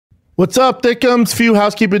What's up, Thickums? Few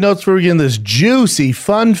housekeeping notes before we begin this juicy,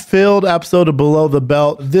 fun-filled episode of Below the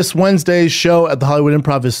Belt. This Wednesday's show at the Hollywood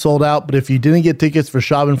Improv is sold out, but if you didn't get tickets for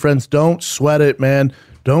Shab and Friends, don't sweat it, man.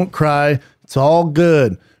 Don't cry. It's all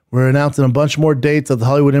good. We're announcing a bunch more dates at the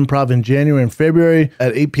Hollywood Improv in January and February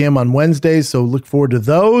at 8 p.m. on Wednesdays, so look forward to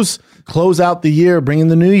those. Close out the year, bring in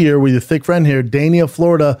the new year with your thick friend here, Dania,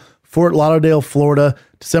 Florida, Fort Lauderdale, Florida,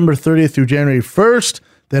 December 30th through January 1st.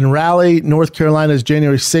 Then Raleigh, North Carolina is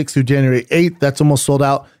January 6th through January 8th. That's almost sold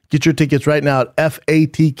out. Get your tickets right now at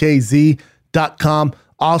fatkz.com.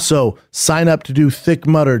 Also, sign up to do Thick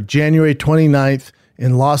Mudder January 29th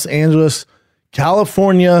in Los Angeles,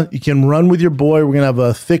 California. You can run with your boy. We're going to have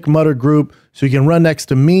a Thick Mudder group, so you can run next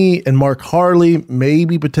to me and Mark Harley,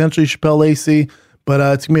 maybe potentially Chappelle Lacey. But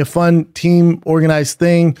it's going to be a fun team organized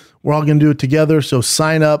thing. We're all going to do it together. So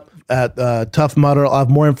sign up at Tough Mudder. I'll have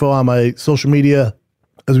more info on my social media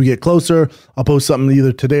as we get closer. I'll post something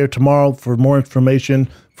either today or tomorrow for more information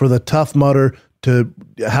for the Tough Mudder to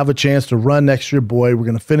have a chance to run next to your boy. We're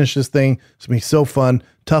going to finish this thing. It's going to be so fun.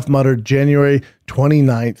 Tough Mudder, January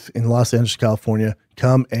 29th in Los Angeles, California.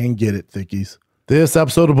 Come and get it, thickies. This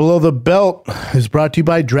episode of Below the Belt is brought to you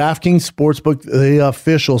by DraftKings Sportsbook, the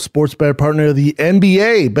official sports betting partner of the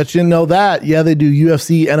NBA. Bet you didn't know that. Yeah, they do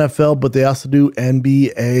UFC, NFL, but they also do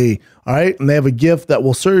NBA. All right, and they have a gift that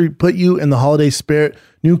will certainly put you in the holiday spirit.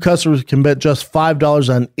 New customers can bet just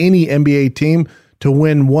 $5 on any NBA team to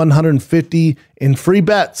win $150 in free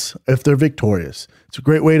bets if they're victorious. It's a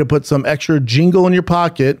great way to put some extra jingle in your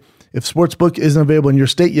pocket. If Sportsbook isn't available in your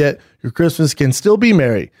state yet, your Christmas can still be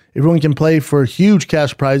merry. Everyone can play for huge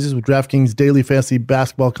cash prizes with DraftKings Daily Fantasy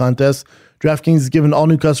Basketball Contest. DraftKings has given all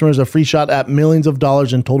new customers a free shot at millions of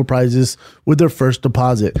dollars in total prizes with their first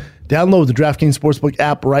deposit. Download the DraftKings Sportsbook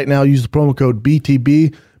app right now. Use the promo code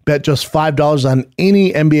BTB. Bet just $5 on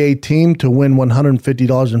any NBA team to win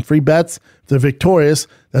 $150 in free bets. If they're victorious,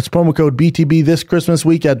 that's promo code BTB this Christmas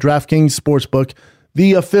week at DraftKings Sportsbook,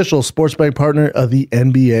 the official sports betting partner of the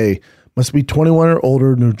NBA. Must be 21 or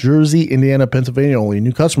older, New Jersey, Indiana, Pennsylvania only.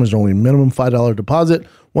 New customers only. Minimum $5 deposit,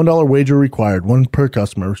 $1 wager required. One per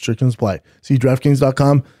customer. Restrictions apply. See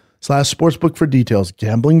DraftKings.com/sportsbook for details.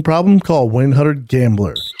 Gambling problem? Call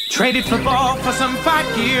 1-800-GAMBLER. Traded football for some fight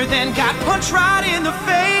gear, then got punched right in the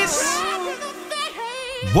face.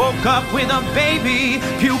 Woke up with a baby,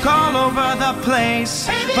 puke all over the place.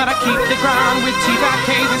 But I keep the ground with TYK,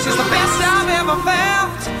 this is the best I've ever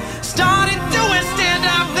felt. Started doing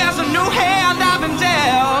stand-up, there's a new hand I've been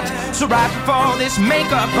dealt. So right before this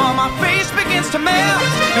makeup on my face begins to melt,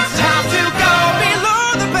 it's time to go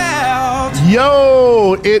below the belt.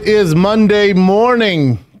 Yo, it is Monday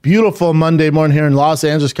morning. Beautiful Monday morning here in Los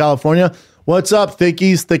Angeles, California. What's up,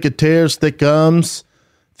 thickies, thickatairs, thickums,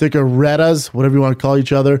 thickerettas, whatever you want to call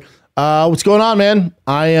each other. What's going on, man?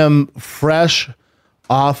 I am fresh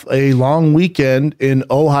off a long weekend in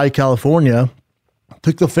Ojai, California.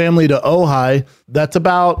 Took the family to Ojai. That's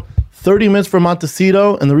about 30 minutes from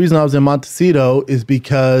Montecito. And the reason I was in Montecito is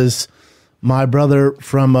because my brother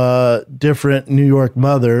from a different New York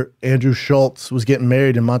mother, Andrew Schultz, was getting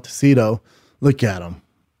married in Montecito. Look at him.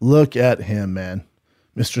 Look at him, man.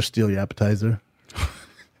 Mr. Steal Your Appetizer.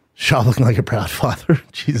 Shaw looking like a proud father.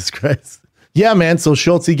 Jesus Christ. Yeah, man. So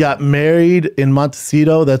Schultz got married in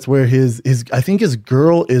Montecito. That's where his I think his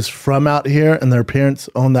girl is from out here, and their parents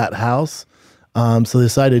own that house. So they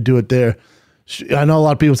decided to do it there. I know a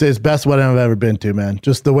lot of people say it's the best wedding I've ever been to, man.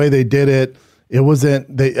 Just the way they did it. It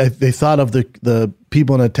wasn't, they thought of the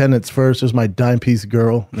people in attendance first. There's my dime piece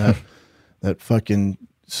girl, that fucking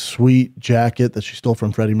sweet jacket that she stole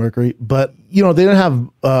from Freddie Mercury. But, you know, they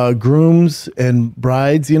didn't have grooms and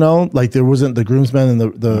brides, you know, like there wasn't the groomsmen and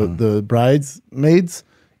the bridesmaids.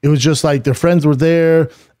 It was just like their friends were there,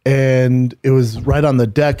 and it was right on the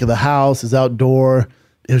deck of the house. It's outdoor.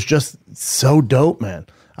 It was just so dope, man.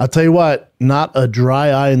 I'll tell you what, not a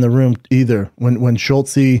dry eye in the room either. When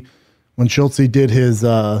Schultz did his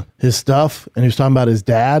stuff, and he was talking about his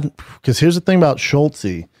dad, because here's the thing about Schultz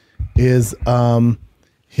is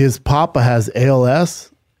his papa has ALS,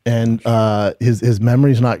 and his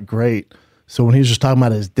memory's not great. So when he was just talking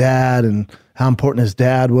about his dad and how important his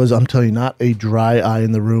dad was, I'm telling you, not a dry eye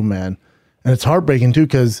in the room, man. And it's heartbreaking too,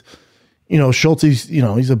 because you know Schultz,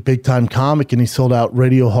 he's a big time comic, and he sold out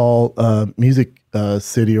Radio Hall Music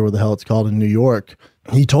City, or what the hell it's called, in New York.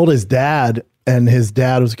 He told his dad, and his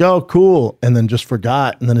dad was like, "Oh, cool," and then just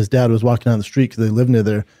forgot. And then his dad was walking down the street because they lived near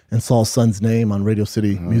there, and saw his son's name on Radio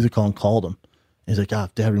City Music Hall and called him. He's like, "Oh,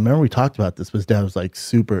 Dad, remember we talked about this?" But his dad was like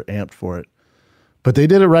super amped for it. But they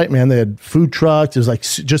did it right, man. They had food trucks. It was like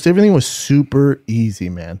just everything was super easy,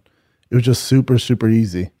 man. It was just super, super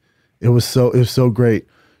easy. It was so great.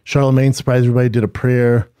 Charlemagne surprised everybody, did a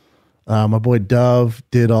prayer. My boy Dove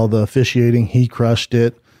did all the officiating. He crushed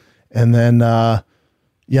it. And then,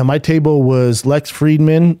 my table was Lex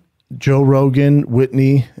Friedman, Joe Rogan,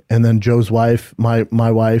 Whitney, and then Joe's wife, my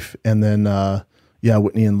wife, and then,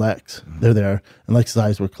 Whitney and Lex. They're there. And Lex's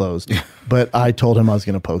eyes were closed. But I told him I was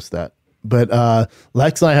going to post that. But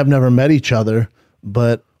Lex and I have never met each other,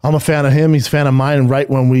 but I'm a fan of him. He's a fan of mine. And right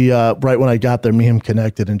when I got there, me and him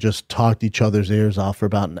connected and just talked each other's ears off for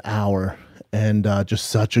about an hour. And just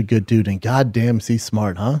such a good dude. And goddamn, is he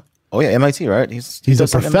smart, huh? Oh yeah, MIT, right? He's a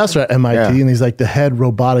professor at MIT, and he's like the head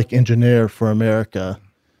robotic engineer for America.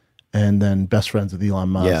 And then best friends with Elon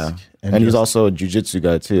Musk. Yeah, and he's also a jiu-jitsu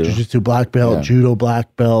guy too. Jiu-jitsu black belt, judo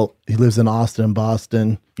black belt. He lives in Austin,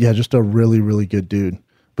 Boston. Yeah, just a really, really good dude.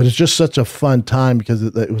 But it's just such a fun time because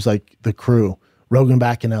it was like the crew. Rogan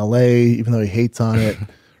back in LA, even though he hates on it.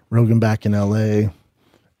 Rogan back in LA.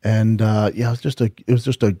 And it was just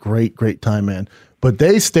a great time, man. But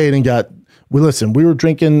they stayed and we were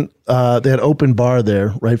drinking, they had open bar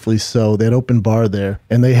there, rightfully so. They had open bar there.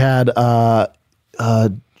 And they had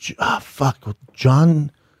Johnny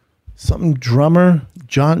Drummer's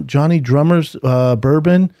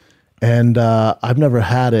bourbon. And I've never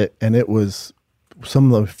had it, and it was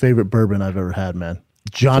some of the favorite bourbon I've ever had, man.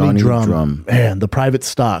 Johnny Drum. Man, the private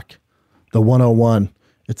stock, the 101.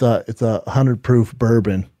 It's a 100 proof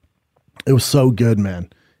bourbon. It was so good,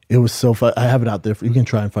 man. It was so fun. I have it out there. You can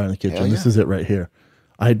try and find it in the kitchen. This is it right here.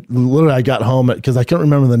 I got home because I couldn't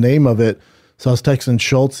remember the name of it. So I was texting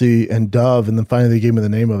Schultze and Dove, and then finally they gave me the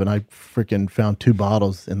name of it. And I freaking found 2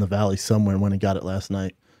 bottles in the valley somewhere and went and got it last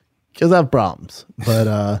night because I have problems.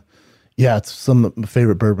 But it's some of my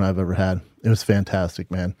favorite bourbon I've ever had. It was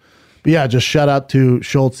fantastic, man. But yeah, just shout out to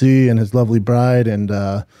Schultze and his lovely bride. And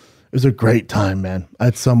it was a great time, man. I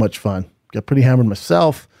had so much fun. Got pretty hammered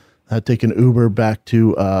myself. I had to take an Uber back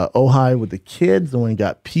to Ojai with the kids. And we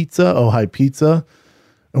got pizza, Ojai pizza.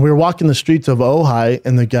 And we were walking the streets of Ojai,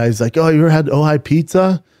 and the guy's like, "Oh, you ever had Ojai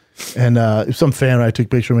pizza?" And some fan, I took a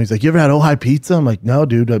picture of him. He's like, "You ever had Ojai pizza?" I'm like, "No,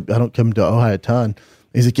 dude, I don't come to Ojai a ton."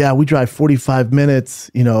 He's like, "Yeah, we drive 45 minutes,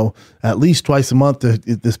 at least twice a month.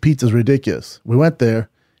 This pizza's ridiculous." We went there.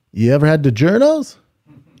 You ever had DiGiorno's?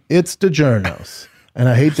 It's DiGiorno's. And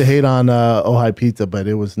I hate to hate on Ojai pizza, but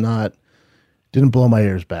it was not, didn't blow my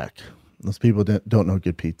ears back. Those people don't know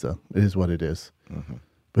good pizza. It is what it is. Mm-hmm.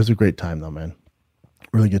 But it was a great time, though, man.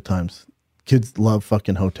 Really good times. Kids love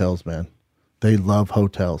fucking hotels, man. They love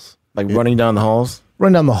hotels. Like running down the halls?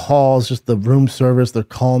 Running down the halls, just the room service. They're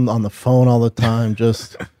calling on the phone all the time.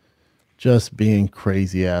 Just being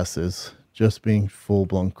crazy asses. Just being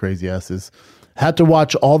full-blown crazy asses. Had to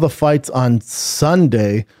watch all the fights on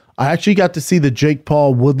Sunday. I actually got to see the Jake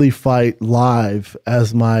Paul Woodley fight live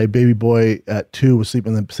as my baby boy at 2 was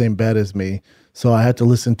sleeping in the same bed as me. So I had to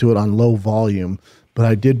listen to it on low volume. But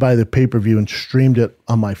I did buy the pay-per-view and streamed it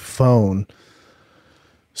on my phone.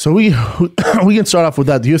 So we can start off with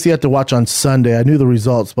that. The UFC had to watch on Sunday. I knew the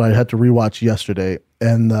results, but I had to rewatch yesterday.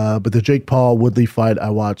 And but the Jake Paul Woodley fight I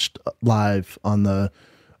watched live on the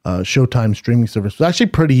Showtime streaming service. It was actually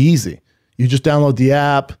pretty easy. You just download the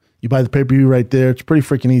app. You buy the pay-per-view right there. It's pretty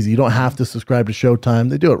freaking easy. You don't have to subscribe to Showtime.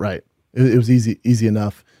 They do it right. It was easy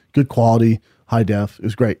enough. Good quality, high def. It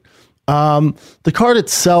was great. The card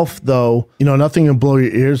itself, though, nothing can blow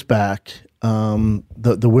your ears back.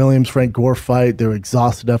 The Williams Frank Gore fight, they were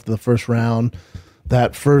exhausted after the first round.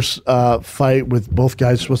 That first fight with both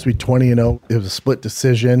guys supposed to be 20-0. It was a split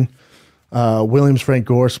decision. Williams Frank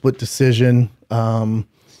Gore split decision.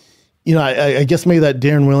 I guess maybe that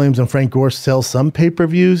Darren Williams and Frank Gore sell some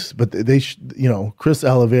pay-per-views, but they Chris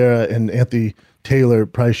Oliveira and Anthony Taylor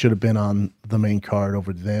probably should have been on the main card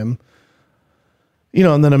over them.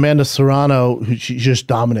 And then Amanda Serrano, she just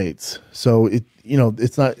dominates. So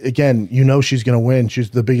it's not, again, she's going to win.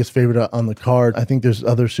 She's the biggest favorite on the card. I think there's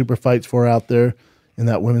other super fights for her out there in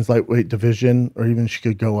that women's lightweight division, or even she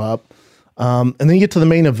could go up. And then you get to the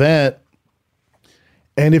main event.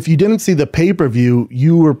 And if you didn't see the pay-per-view,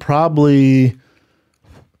 you were probably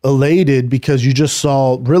elated because you just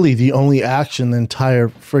saw really the only action the entire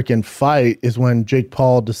freaking fight is when Jake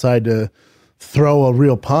Paul decided to throw a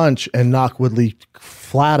real punch and knock Woodley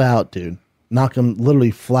flat out, dude. Knock him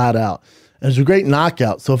literally flat out. And it was a great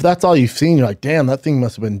knockout. So if that's all you've seen, you're like, damn, that thing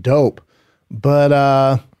must have been dope.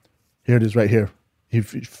 But here it is right here. He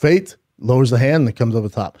feints, lowers the hand, and it comes over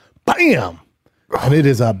the top. Bam! And it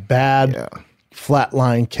is a bad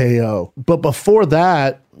flatline KO. But before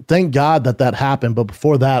that, thank God that happened. But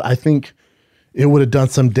before that, I think it would have done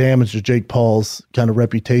some damage to Jake Paul's kind of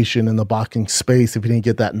reputation in the boxing space if he didn't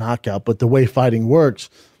get that knockout. But the way fighting works,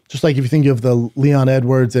 just like if you think of the Leon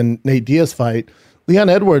Edwards and Nate Diaz fight, Leon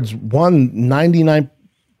Edwards won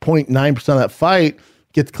 99.9% of that fight,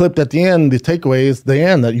 gets clipped at the end. The takeaway is the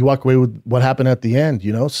end, that you walk away with what happened at the end,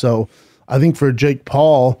 you know? So I think for Jake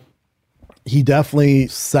Paul, he definitely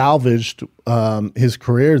salvaged his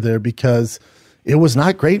career there because it was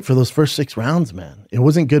not great for those first 6 rounds, man. It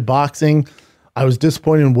wasn't good boxing. I was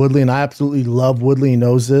disappointed in Woodley, and I absolutely love Woodley. He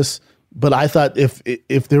knows this. But I thought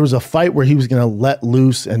if there was a fight where he was going to let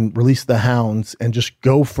loose and release the hounds and just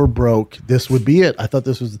go for broke, this would be it. I thought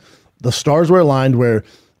this was the stars were aligned where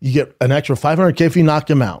you get an extra $500K if you knock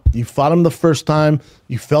him out. You fought him the first time.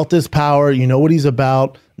 You felt his power. You know what he's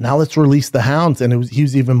about. Now let's release the hounds. And he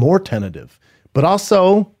was even more tentative. But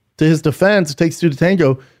also, to his defense, it takes two to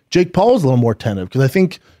tango. Jake Paul was a little more tentative because I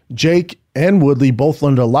think Jake and Woodley both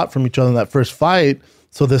learned a lot from each other in that first fight.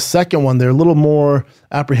 So the second one, they're a little more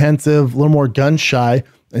apprehensive, a little more gun shy,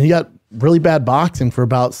 and you got really bad boxing for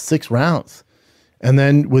about 6 rounds. And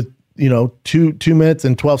then with 2 minutes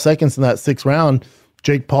and 12 seconds in that 6th round,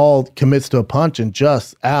 Jake Paul commits to a punch and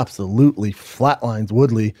just absolutely flatlines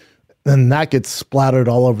Woodley. And that gets splattered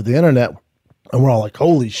all over the internet. And we're all like,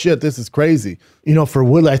 holy shit, this is crazy. For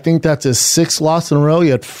Woodley, I think that's his 6th loss in a row. He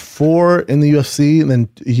had 4 in the UFC, and then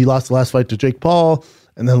he lost the last fight to Jake Paul,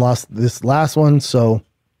 and then lost this last one. So,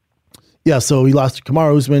 yeah, so he lost to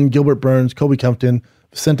Kamaru Usman, Gilbert Burns, Kobe Compton,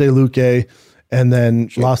 Vicente Luque, and then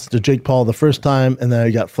lost to Jake Paul the first time, and then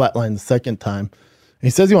he got flatlined the second time. And he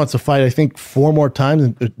says he wants to fight, I think, 4 more times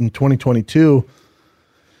in 2022.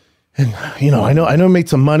 And, I know he made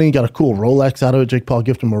some money, got a cool Rolex out of it. Jake Paul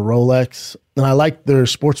gifted him a Rolex. And I like their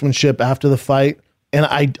sportsmanship after the fight. And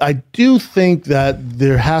I do think that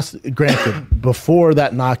there has, granted, before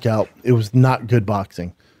that knockout, it was not good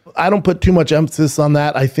boxing. I don't put too much emphasis on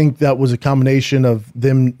that. I think that was a combination of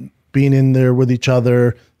them being in there with each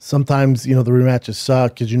other. Sometimes, the rematches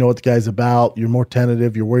suck because you know what the guy's about. You're more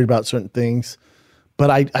tentative. You're worried about certain things. But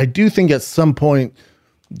I do think at some point,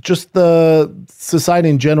 just the society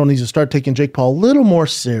in general needs to start taking Jake Paul a little more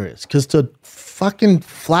serious, because to fucking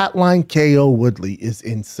flatline KO Woodley is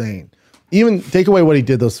insane. Even take away what he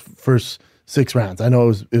did those first 6 rounds. I know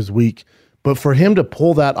it was weak, but for him to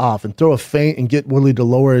pull that off and throw a feint and get Woodley to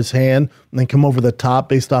lower his hand and then come over the top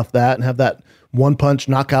based off that and have that one punch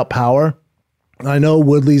knockout power. I know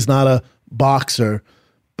Woodley's not a boxer,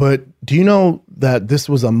 but do you know that this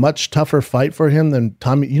was a much tougher fight for him than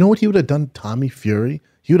Tommy? You know what he would have done to Tommy Fury?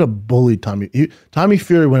 He would have bullied Tommy. Tommy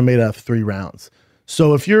Fury would have made it out of 3 rounds.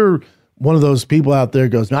 So if you're one of those people out there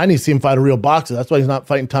goes, I need to see him fight a real boxer. That's why he's not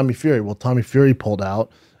fighting Tommy Fury. Well, Tommy Fury pulled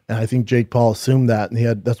out, and I think Jake Paul assumed that,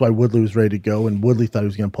 and that's why Woodley was ready to go, and Woodley thought he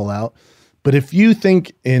was going to pull out. But if you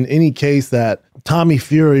think in any case that Tommy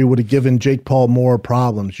Fury would have given Jake Paul more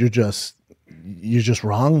problems, you're just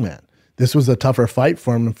wrong, man. This was a tougher fight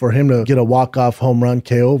for him, and for him to get a walk-off home run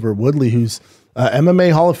KO over Woodley, who's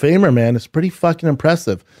MMA Hall of Famer, man, it's pretty fucking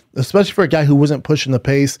impressive, especially for a guy who wasn't pushing the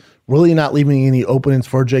pace, really not leaving any openings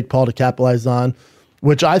for Jake Paul to capitalize on,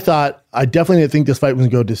 which I definitely didn't think this fight was going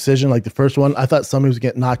to go decision like the first one. I thought somebody was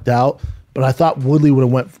getting knocked out, but I thought Woodley would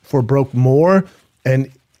have went for broke more, and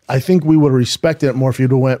I think we would have respected it more if he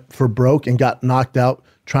would have went for broke and got knocked out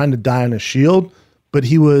trying to die on a shield, but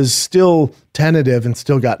he was still tentative and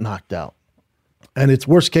still got knocked out. And it's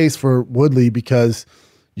worst case for Woodley because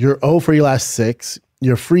you're 0 for your last 6.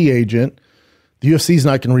 You're a free agent. The UFC's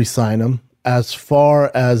not going to re-sign him. As far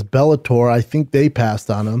as Bellator, I think they passed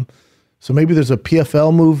on him. So maybe there's a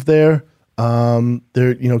PFL move there.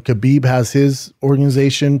 Khabib has his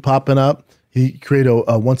organization popping up. He created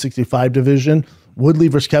a 165 division. Woodley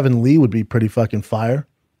versus Kevin Lee would be pretty fucking fire.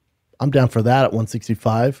 I'm down for that at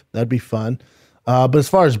 165. That'd be fun. But as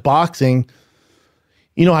far as boxing,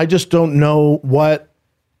 I just don't know what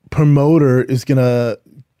promoter is going to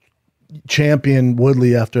champion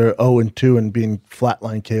Woodley after 0-2 and being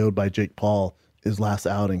flatline KO'd by Jake Paul his last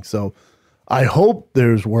outing. So I hope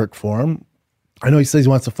there's work for him. I know he says he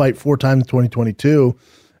wants to fight 4 times in 2022.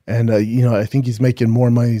 And, I think he's making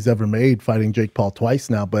more money he's ever made fighting Jake Paul twice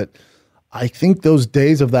now. But I think those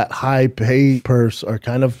days of that high pay purse are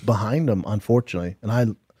kind of behind him, unfortunately. And I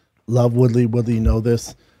love Woodley. Woodley,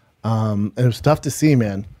 this. And it was tough to see,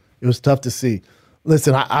 man. It was tough to see.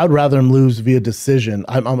 Listen, I'd rather him lose via decision.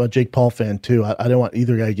 I'm a Jake Paul fan, too. I don't want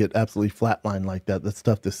either guy to get absolutely flatlined like that. That's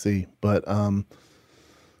tough to see. But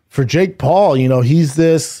for Jake Paul, he's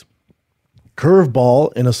this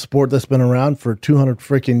curveball in a sport that's been around for 200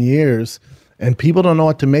 freaking years, and people don't know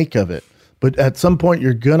what to make of it. But at some point,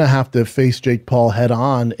 you're going to have to face Jake Paul head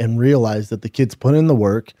on and realize that the kid's put in the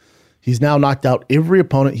work. He's now knocked out every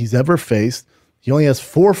opponent he's ever faced. He only has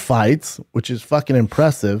 4 fights, which is fucking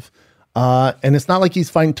impressive. And it's not like he's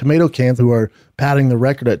fighting tomato cans who are padding the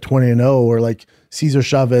record at 20-0 or like Cesar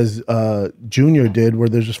Chavez Jr. did, where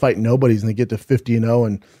they're just fighting nobodies and they get to 50-0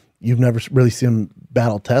 and you've never really seen him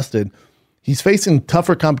battle tested. He's facing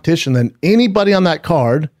tougher competition than anybody on that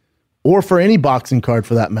card, or for any boxing card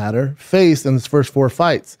for that matter, faced in his first 4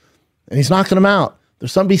 fights. And he's knocking them out.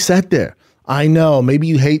 There's something to be said there. I know, maybe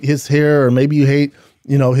you hate his hair, or maybe you hate,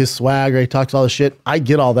 his swag, or he talks all this shit. I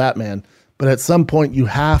get all that, man. But at some point, you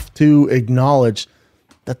have to acknowledge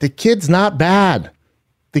that the kid's not bad.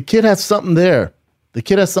 The kid has something there.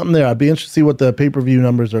 I'd be interested to see what the pay-per-view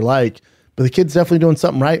numbers are like. But the kid's definitely doing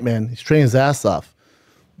something right, man. He's training his ass off.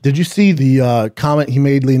 Did you see the comment he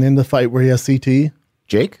made leading into the fight where he has CT?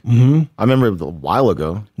 Jake? Mm-hmm. I remember it a while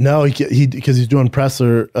ago. No, he because he's doing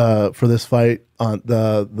presser for this fight on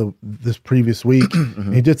this previous week.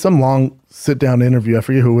 Mm-hmm. He did some long sit-down interview. I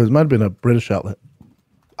forget who it was. It might have been a British outlet.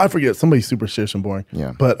 I forget. Somebody superstitious and boring.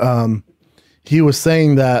 Yeah. But he was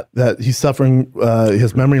saying that he's suffering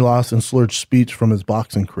his memory loss and slurred speech from his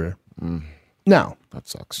boxing career. Now, that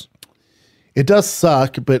sucks. It does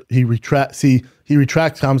suck, but he retracts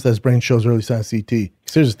comments that his brain shows early signs of CT.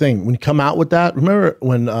 Because here's the thing, when you come out with that, remember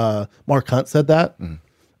when Mark Hunt said that? Mm.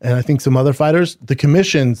 And I think some other fighters, the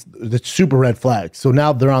commission's the super red flag. So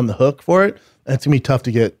now they're on the hook for it, and it's going to be tough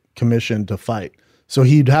to get commissioned to fight. So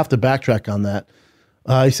he'd have to backtrack on that.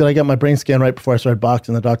 He said, I got my brain scan right before I started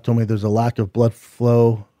boxing. The doctor told me there's a lack of blood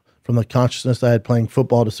flow from the consciousness I had playing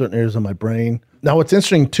football to certain areas of my brain. Now, what's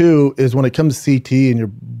interesting, too, is when it comes to CT, and your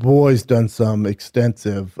boy's done some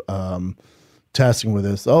extensive testing with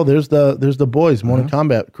this. Oh, there's the boys, Morning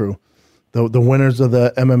Combat Crew, the winners of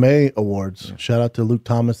the MMA awards. Yeah. Shout out to Luke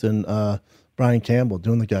Thomas and Brian Campbell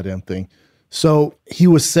doing the goddamn thing. So he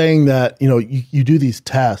was saying that, you do these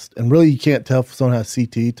tests, and really you can't tell if someone has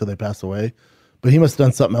CT till they pass away. But he must have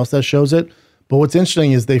done something else that shows it. But what's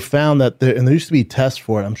interesting is they found that there used to be tests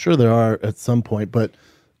for it. I'm sure there are at some point, but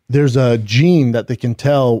there's a gene that they can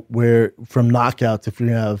tell where from knockouts if you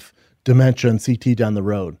have dementia and CT down the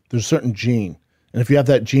road. There's a certain gene. And if you have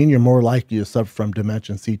that gene, you're more likely to suffer from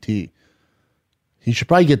dementia and CT. He should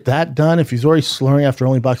probably get that done. If he's already slurring after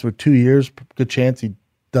only boxing for 2 years, good chance he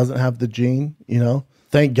doesn't have the gene,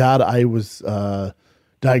 Thank God I was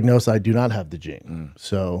diagnosed I do not have the gene.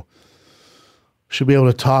 So should be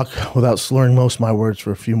able to talk without slurring most of my words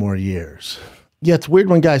for a few more years. Yeah, it's weird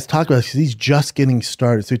when guys talk about it because he's just getting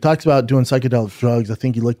started. So he talks about doing psychedelic drugs. I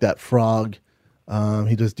think he looked at frog.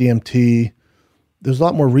 He does DMT. There's a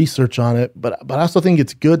lot more research on it, but I also think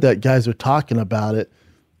it's good that guys are talking about it.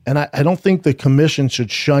 And I don't think the commission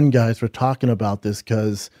should shun guys for talking about this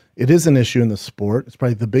because it is an issue in the sport. It's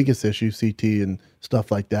probably the biggest issue, CT and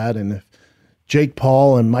stuff like that. And if Jake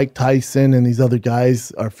Paul and Mike Tyson and these other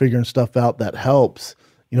guys are figuring stuff out that helps,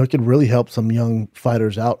 it could really help some young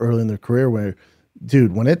fighters out early in their career where,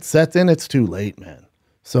 dude, when it sets in, it's too late, man.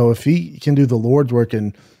 So if he can do the Lord's work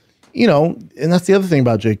and that's the other thing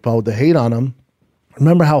about Jake Paul with the hate on him.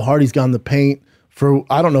 Remember how hard he's gone in the paint for,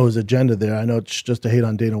 I don't know his agenda there. I know it's just a hate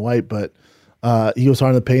on Dana White, but he goes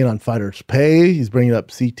hard in the paint on fighters' pay. He's bringing up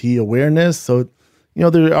CT awareness. So,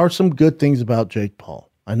 there are some good things about Jake Paul.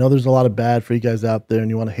 I know there's a lot of bad for you guys out there and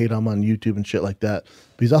you want to hate him on YouTube and shit like that,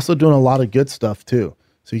 but he's also doing a lot of good stuff too.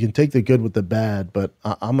 So you can take the good with the bad, but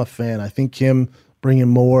I'm a fan. I think him bringing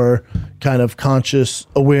more kind of conscious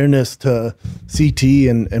awareness to CT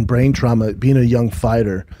and brain trauma, being a young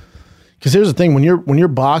fighter. Because here's the thing, when you're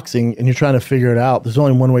boxing and you're trying to figure it out, there's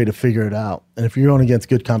only one way to figure it out. And if you're going against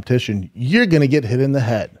good competition, you're going to get hit in the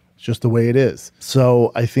head. It's just the way it is.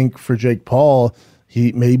 So I think for Jake Paul,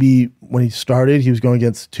 he maybe when he started, he was going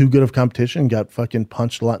against too good of competition, got fucking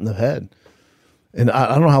punched a lot in the head. And I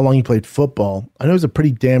don't know how long he played football. I know he's a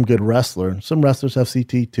pretty damn good wrestler. Some wrestlers have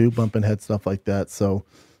CT too, bumping head, stuff like that. So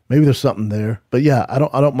maybe there's something there. But yeah, I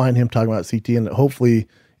don't mind him talking about CT, and hopefully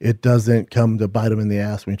it doesn't come to bite him in the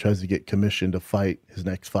ass when he tries to get commissioned to fight his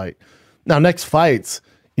next fight. Now, next fights,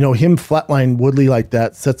 him flatline Woodley like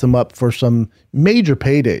that sets him up for some major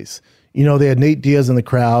paydays. They had Nate Diaz in the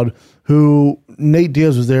crowd, who Nate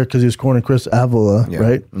Diaz was there because he was cornering Chris Avila,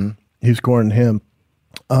 right? Mm-hmm. He was cornering him.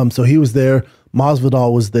 So he was there.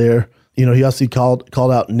 Masvidal was there. He also called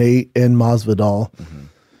out Nate and Masvidal. Mm-hmm.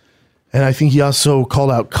 And I think he also called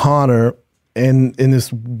out Conor. And in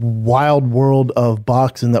this wild world of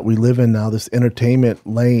boxing that we live in now, this entertainment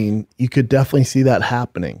lane, you could definitely see that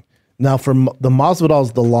happening. Now, for the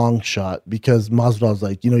Masvidal's the long shot because Masvidal's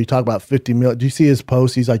like, you talk about 50 million. Do you see his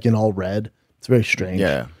post? He's like in all red. It's very strange.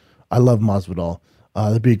 Yeah. I love Masvidal.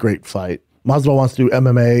 That'd be a great fight. Masvidal wants to do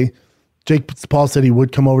MMA. Jake Paul said he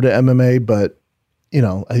would come over to MMA, but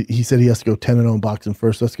he said he has to go 10-0 in boxing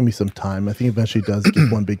first. So that's going to be some time. I think eventually he does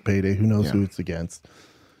get one big payday. Who knows who it's against.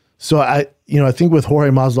 So I think with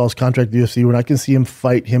Jorge Masvidal's contract at the UFC, we're not going to see him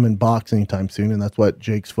fight him in boxing anytime soon, and that's what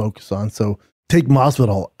Jake's focused on. So take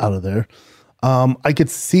Masvidal out of there. I could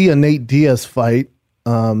see a Nate Diaz fight.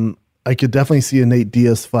 I could definitely see a Nate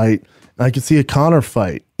Diaz fight. And I could see a Conor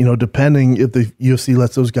fight, depending if the UFC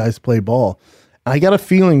lets those guys play ball. And I got a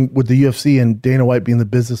feeling with the UFC and Dana White being the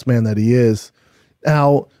businessman that he is.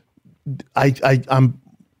 Now, I'm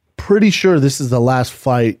pretty sure this is the last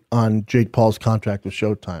fight on Jake Paul's contract with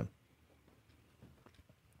Showtime.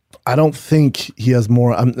 I don't think he has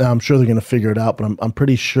more. I'm sure they're going to figure it out, but I'm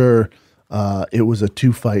pretty sure it was a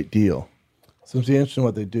 2-fight deal. So it's interesting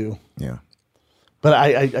what they do. Yeah. But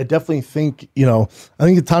I definitely think, I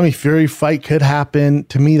think the Tommy Fury fight could happen.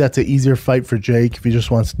 To me, that's an easier fight for Jake if he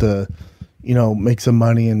just wants to, make some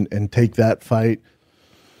money and take that fight.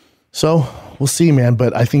 So we'll see, man.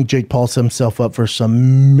 But I think Jake Paul set himself up for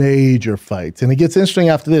some major fights. And it gets interesting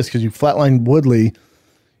after this because you flatline Woodley.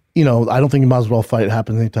 I don't think a Masvidal fight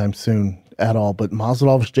happens anytime soon at all. But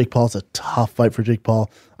Masvidal versus Jake Paul is a tough fight for Jake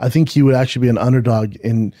Paul. I think he would actually be an underdog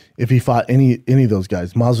if he fought any of those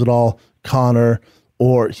guys. Masvidal, Conor,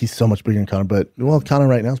 or he's so much bigger than Conor. But, Conor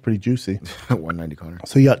right now is pretty juicy. 190 Conor.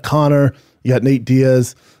 So you got Conor, you got Nate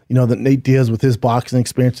Diaz. That Nate Diaz with his boxing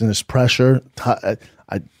experience and his pressure,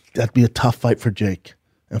 that'd be a tough fight for Jake.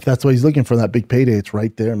 And if that's what he's looking for, that big payday, it's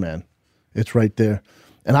right there, man. It's right there.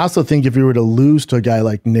 And I also think if you were to lose to a guy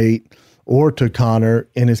like Nate or to Conor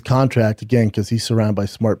in his contract, again, because he's surrounded by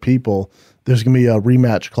smart people, there's going to be a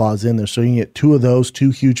rematch clause in there. So you can get 2 of those, 2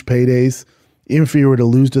 huge paydays. Even if you were to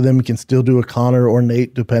lose to them, you can still do a Conor or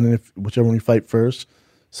Nate, depending whichever one you fight first.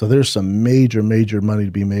 So there's some major, major money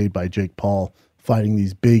to be made by Jake Paul fighting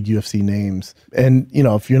these big UFC names. And,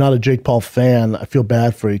 if you're not a Jake Paul fan, I feel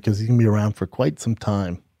bad for you because he's going to be around for quite some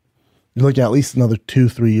time. You're looking at least another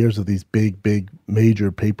 2-3 years of these big, big,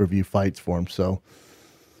 major pay-per-view fights for him. So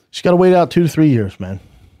just got to wait out 2 to 3 years, man.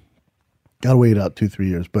 Got to wait out 2-3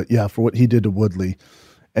 years. But, yeah, for what he did to Woodley.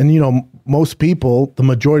 And, most people, the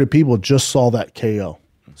majority of people just saw that KO.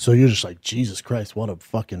 So you're just like, Jesus Christ, what a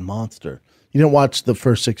fucking monster. You didn't watch the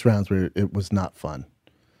first 6 rounds where it was not fun.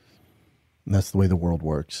 And that's the way the world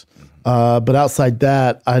works. But outside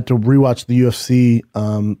that, I had to rewatch the UFC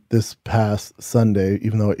this past Sunday,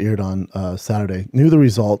 even though it aired on Saturday. Knew the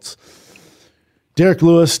results. Derek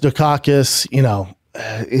Lewis, Dukakis,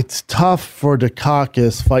 it's tough for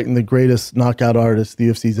Dukakis fighting the greatest knockout artist the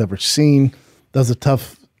UFC's ever seen. That's a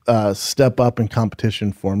tough step up in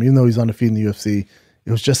competition for him. Even though he's undefeated in the UFC,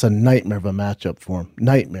 it was just a nightmare of a matchup for him.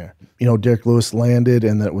 Nightmare. Derek Lewis landed,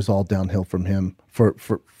 and that was all downhill from him for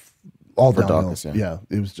all downhill. Dawkins, yeah.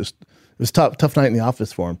 It was tough night in the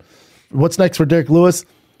office for him. What's next for Derek Lewis?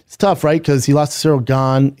 It's tough, right? Because he lost to Cyril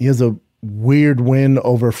Gane. He has a weird win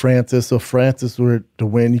over Francis. So if Francis were to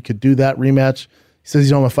win, he could do that rematch. He says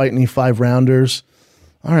you don't want to fight any 5-rounders.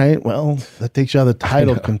 All right, well, that takes you out of the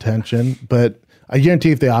title contention. But I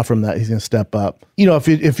guarantee if they offer him that, he's going to step up.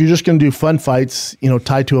 If you're just going to do fun fights,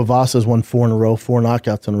 Tai Tuivasa's won 4 in a row, 4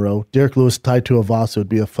 knockouts in a row. Derek Lewis, Tai Tuivasa would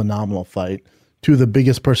be a phenomenal fight. 2 of the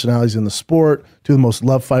biggest personalities in the sport, 2 of the most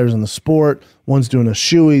loved fighters in the sport. One's doing a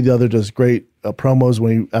shoey, the other does great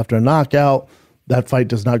promos after a knockout. That fight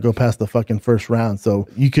does not go past the fucking first round. So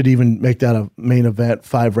you could even make that a main event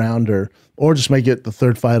 5-rounder, or just make it the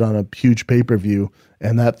 3rd fight on a huge pay-per-view.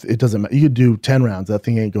 And that it doesn't matter. You could do 10 rounds. That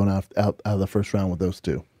thing ain't going out of the first round with those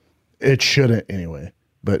 2. It shouldn't anyway,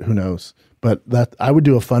 but who knows? But that I would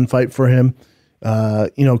do a fun fight for him,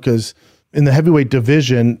 because in the heavyweight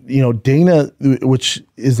division, Dana, which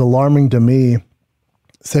is alarming to me,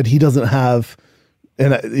 said he doesn't have,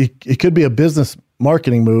 and it could be a business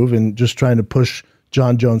marketing move and just trying to push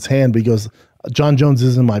John Jones' hand, because John Jones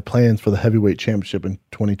is in my plans for the heavyweight championship in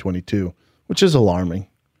 2022, which is alarming.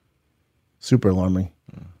 Super alarming.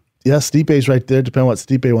 Yeah, Stipe's right there, depending on what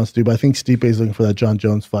Stipe wants to do, but I think Stipe's looking for that John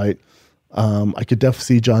Jones fight. I could definitely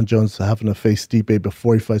see John Jones having to face Stipe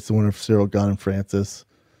before he fights the winner of Cyril Gane and Francis.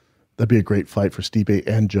 That'd be a great fight for Stipe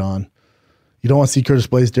and John. You don't want to see Curtis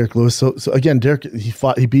Blaydes, Derek Lewis. So again, Derek,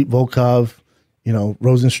 he beat Volkov,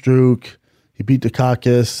 Rosenstruck, he beat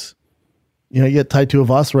Dukakis. You get Tai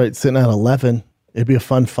Tuivasa right sitting at 11. It'd be a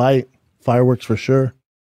fun fight. Fireworks for sure.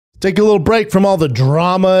 Take a little break from all the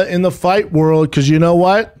drama in the fight world, because you know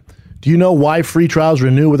what? Do you know why free trials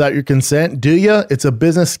renew without your consent? Do you? It's a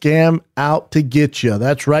business scam out to get you.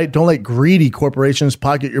 That's right. Don't let greedy corporations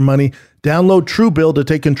pocket your money. Download Truebill to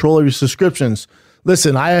take control of your subscriptions.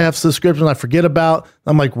 Listen, I have subscriptions I forget about.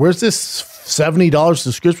 I'm like, where's this $70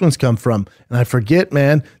 subscriptions come from? And I forget,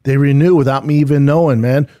 man. They renew without me even knowing,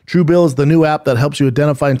 man. Truebill is the new app that helps you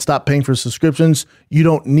identify and stop paying for subscriptions you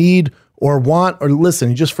don't need or want or listen,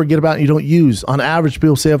 you just forget about and you don't use. On average,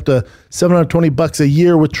 people save up to $720 a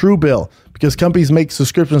year with Truebill. Because companies make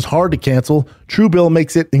subscriptions hard to cancel, Truebill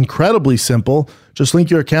makes it incredibly simple. Just link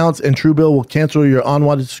your accounts and Truebill will cancel your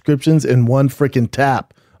unwanted subscriptions in one freaking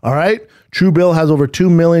tap. All right? Truebill has over 2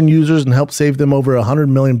 million users and helps save them over 100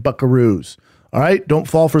 million buckaroos. All right? Don't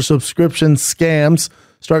fall for subscription scams.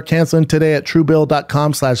 Start canceling today at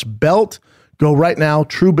truebill.com/belt. Go right now,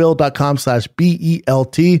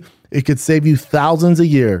 truebill.com/BELT. It could save you thousands a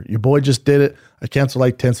year. Your boy just did it. I canceled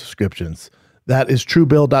like 10 subscriptions. That is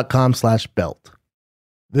truebill.com/belt.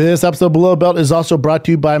 This episode of Below the Belt is also brought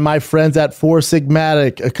to you by my friends at Four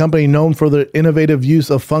Sigmatic, a company known for their innovative use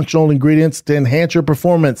of functional ingredients to enhance your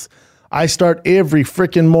performance. I start every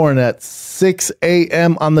freaking morning at 6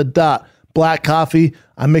 a.m. on the dot. Black coffee.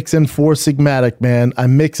 I mix in Four Sigmatic, man. I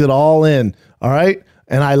mix it all in. All right.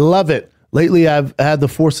 And I love it. Lately, I've had the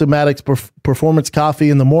Four Sigmatic Performance Coffee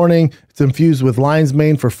in the morning. It's infused with lion's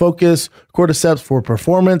mane for focus, cordyceps for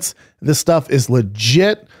performance. This stuff is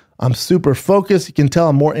legit. I'm super focused. You can tell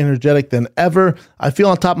I'm more energetic than ever. I feel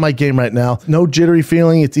on top of my game right now. No jittery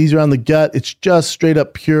feeling. It's easier on the gut. It's just straight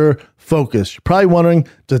up pure focus. You're probably wondering,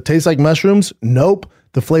 does it taste like mushrooms? Nope.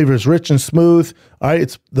 The flavor is rich and smooth. All right,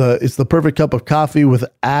 it's the perfect cup of coffee with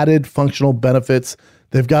added functional benefits.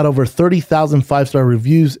 They've got over 30,000 5-star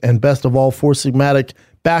reviews, and best of all, Four Sigmatic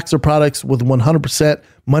backs their products with 100%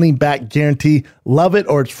 money back guarantee. Love it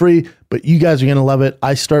or it's free, but you guys are going to love it.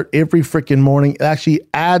 I start every freaking morning. It actually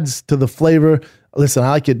adds to the flavor. Listen, I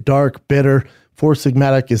like it dark, bitter. Four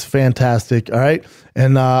Sigmatic is fantastic, all right?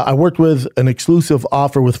 And I worked with an exclusive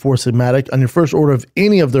offer with Four Sigmatic on your first order of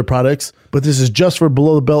any of their products, but this is just for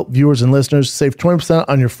Below the Belt viewers and listeners. Save 20%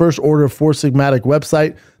 on your first order of Four Sigmatic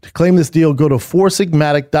website. To claim this deal, go to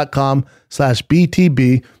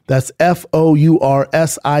foursigmatic.com/BTB. That's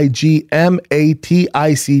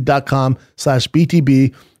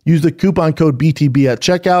FOURSIGMATIC.com/BTB. Use the coupon code BTB at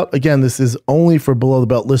checkout. Again, this is only for Below the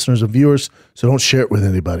Belt listeners and viewers, so don't share it with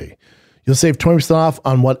anybody. You'll save 20% off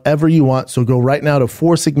on whatever you want. So go right now to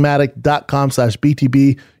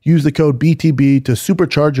foursigmatic.com/BTB. Use the code BTB to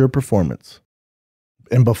supercharge your performance.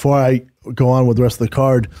 And before I go on with the rest of the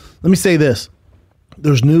card, let me say this.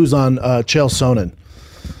 There's news on Chael Sonnen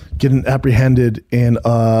getting apprehended in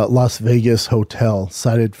a Las Vegas hotel,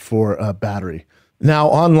 cited for battery. Now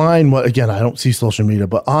online, again, I don't see social media,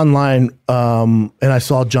 but online, and I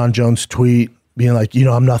saw John Jones tweet, being like,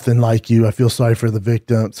 I'm nothing like you. I feel sorry for the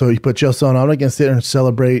victim. So he put Chael Sonnen, I'm not going to sit here and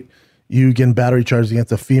celebrate you getting battery charged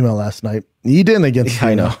against a female last night. He didn't against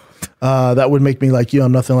female. I know. That would make me like you.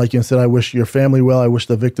 I'm nothing like you. Instead, I wish your family well. I wish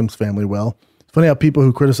the victim's family well. It's funny how people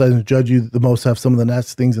who criticize and judge you the most have some of the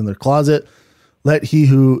nastiest things in their closet. Let he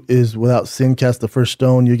who is without sin cast the first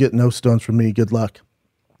stone. You get no stones from me. Good luck.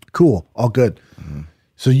 Cool. All good. Mm-hmm.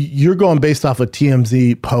 So you're going based off a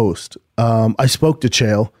TMZ post. I spoke to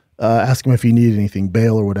Chael. Ask him if he needed anything,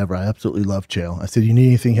 bail or whatever. I absolutely love Chael. I said, you need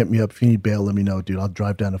anything, hit me up. If you need bail, let me know, dude. I'll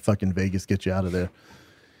drive down to fucking Vegas, get you out of there.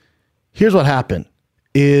 Here's what happened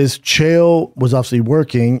is Chael was obviously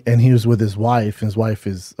working and he was with his wife. And his wife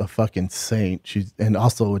is a fucking saint. And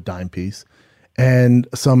also a dime piece. And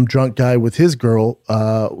some drunk guy with his girl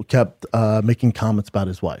kept making comments about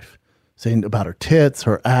his wife, saying about her tits,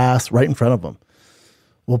 her ass, right in front of him.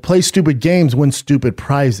 Well, play stupid games, win stupid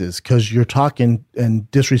prizes, because you're talking and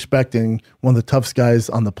disrespecting one of the toughest guys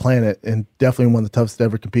on the planet, and definitely one of the toughest to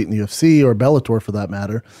ever compete in the UFC or Bellator for that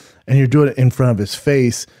matter. And you're doing it in front of his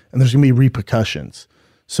face, and there's going to be repercussions.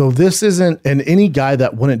 So this isn't, and any guy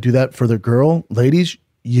that wouldn't do that for their girl, ladies,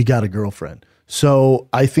 you got a girlfriend. So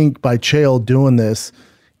I think by Chael doing this,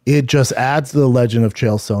 it just adds to the legend of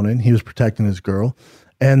Chael Sonnen. He was protecting his girl.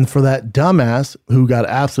 And for that dumbass who got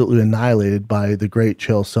absolutely annihilated by the great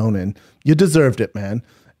Chael Sonnen, you deserved it, man.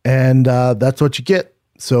 And that's what you get.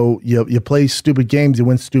 So you play stupid games, you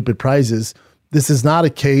win stupid prizes. This is not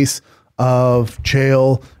a case of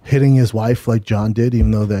Chael hitting his wife like John did,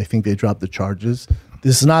 even though I think they dropped the charges.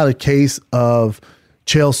 This is not a case of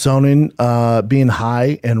Chael Sonnen being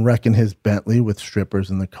high and wrecking his Bentley with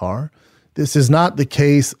strippers in the car. This is not the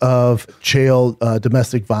case of Chael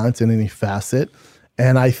domestic violence in any facet.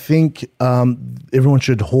 And I think everyone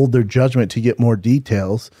should hold their judgment to get more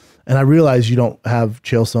details. And I realize you don't have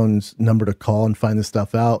Chael Sonnen's number to call and find this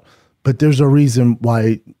stuff out, but there's a reason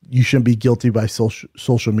why you shouldn't be guilty by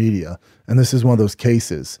social media. And this is one of those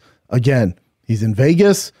cases. Again, he's in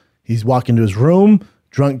Vegas. He's walking to his room.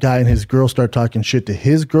 Drunk guy and his girl start talking shit to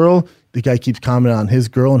his girl. The guy keeps commenting on his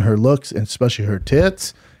girl and her looks, and especially her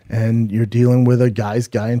tits. And you're dealing with a guy's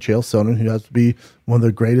guy in Chael Sonnen who has to be one of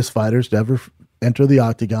the greatest fighters to ever enter the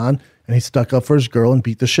octagon, and he stuck up for his girl and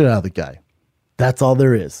beat the shit out of the guy. That's all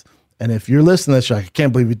there is. And if you're listening to this, you're like, I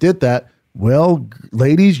can't believe you did that. Well,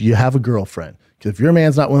 ladies, you have a girlfriend. Because if your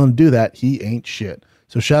man's not willing to do that, he ain't shit.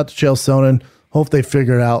 So shout out to Chael Sonnen. Hope they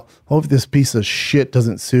figure it out. Hope this piece of shit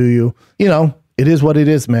doesn't sue you. You know, it is what it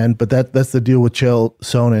is, man. But that's the deal with Chael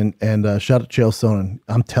Sonnen. And shout out to Chael Sonnen.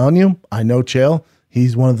 I'm telling you, I know Chael.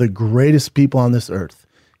 He's one of the greatest people on this earth.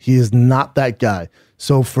 He is not that guy.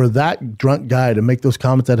 So for that drunk guy to make those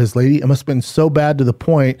comments at his lady, it must have been so bad to the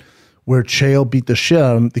point where Chael beat the shit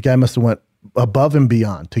out of him. The guy must have went above and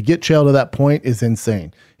beyond. To get Chael to that point is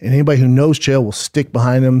insane. And anybody who knows Chael will stick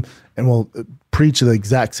behind him and will preach the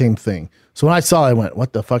exact same thing. So when I saw it, I went,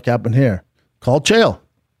 what the fuck happened here? Called Chael.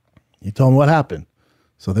 You told him what happened.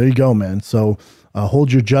 So there you go, man. So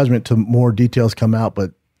hold your judgment till more details come out,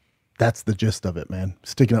 but that's the gist of it, man.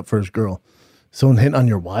 Sticking up for his girl. Someone hitting on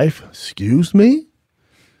your wife? Excuse me?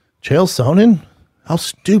 Chael Sonnen? How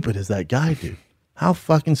stupid is that guy, dude? How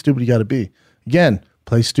fucking stupid you got to be? Again,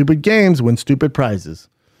 play stupid games, win stupid prizes.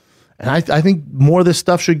 And I think more of this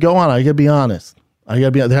stuff should go on. I got to be honest.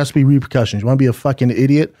 There has to be repercussions. You want to be a fucking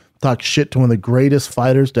idiot, talk shit to one of the greatest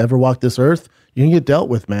fighters to ever walk this earth, you can get dealt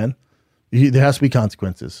with, man. There has to be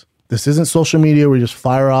consequences. This isn't social media where you just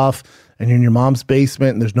fire off and you're in your mom's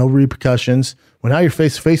basement and there's no repercussions. Well, now you're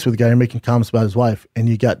face to face with a guy, you're making comments about his wife, and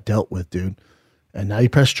you got dealt with, dude. And now you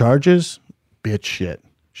press charges? Bitch shit.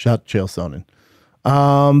 Shout out to Chael Sonnen.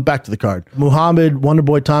 Back to the card. Muhammad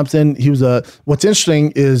Wonderboy Thompson. He was what's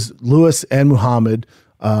interesting is Lewis and Muhammad,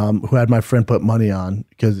 who had my friend put money on,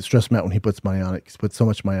 because it stressed me out when he puts money on it. He's put so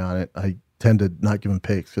much money on it. I tend to not give him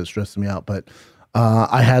picks because it stresses me out. But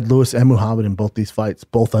I had Lewis and Muhammad in both these fights,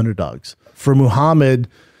 both underdogs. For Muhammad,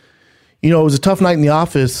 you know, it was a tough night in the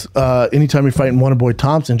office anytime you're fighting Wonderboy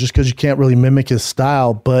Thompson, just because you can't really mimic his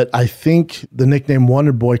style. But I think the nickname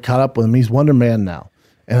Wonderboy caught up with him. He's Wonder Man now.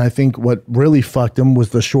 And I think what really fucked him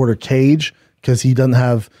was the shorter cage, because he doesn't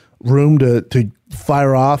have room to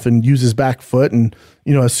fire off and use his back foot. And,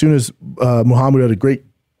 you know, as soon as Muhammad had a great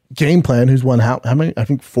game plan, who's won how many? I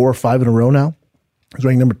think 4 or 5 in a row now. He's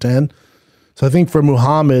ranked number 10. So I think for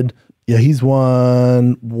Muhammad, yeah, he's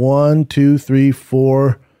won 1, 2, 3,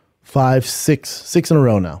 4, 5, 6 in a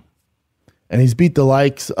row now. And he's beat the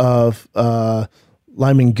likes of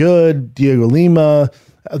Lyman Good, Diego Lima,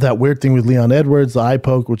 that weird thing with Leon Edwards, the eye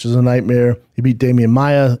poke, which is a nightmare. He beat Damian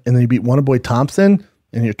Maia, and then he beat Wonderboy Thompson,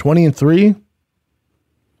 and you're 20-3.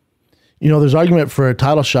 You know, there's argument for a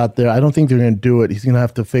title shot there. I don't think they're going to do it. He's going to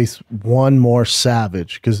have to face one more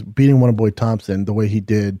savage, because beating Wonderboy Thompson the way he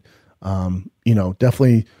did, you know,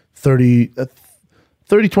 definitely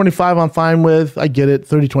 30-25 I'm fine with. I get it.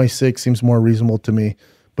 30-26 seems more reasonable to me.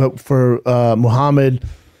 But for Muhammad,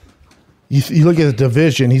 you look at the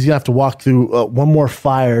division, he's going to have to walk through one more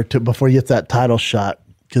fire before he gets that title shot,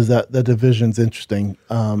 because that division's interesting.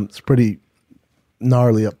 It's pretty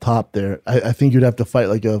gnarly up top there. I think you'd have to fight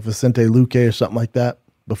like a Vicente Luque or something like that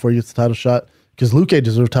before he gets the title shot, because Luque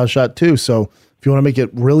deserves a title shot too. So if you want to make it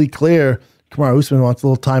really clear, Kamaru Usman wants a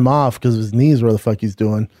little time off because his knees, where the fuck he's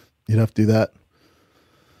doing, you'd have to do that.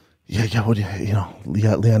 Yeah, what do you know, you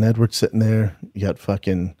got Leon Edwards sitting there. You got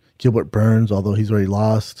fucking Gilbert Burns, although he's already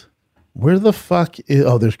lost. Where the fuck is...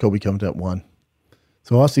 Oh, there's Kobe coming at 1.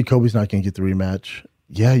 So obviously Kobe's not going to get the rematch.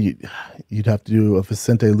 Yeah, you'd have to do a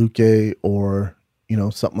Vicente Luque or, you know,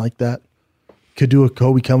 something like that. Could do a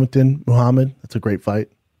Kobe Covington, Muhammad. That's a great fight.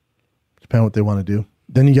 Depending on what they want to do.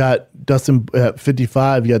 Then you got Dustin at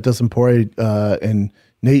 55. You got Dustin Poirier and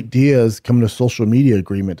Nate Diaz coming to social media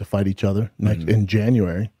agreement to fight each other in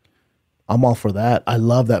January. I'm all for that. I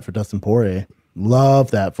love that for Dustin Poirier.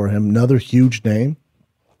 Love that for him. Another huge name.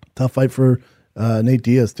 Tough fight for Nate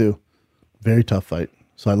Diaz, too. Very tough fight.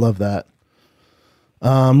 So I love that.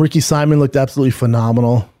 Ricky Simon looked absolutely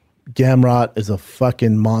phenomenal. Gamrot is a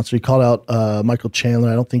fucking monster. He called out Michael Chandler.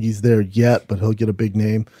 I don't think he's there yet, but he'll get a big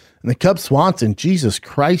name. And the Cub Swanson, Jesus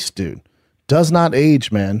Christ, dude. Does not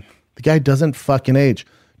age, man. The guy doesn't fucking age.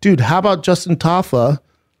 Dude, how about Justin Tafa?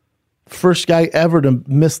 First guy ever to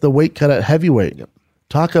miss the weight cut at heavyweight. Yep.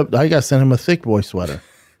 I gotta send him a thick boy sweater.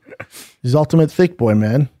 He's ultimate thick boy,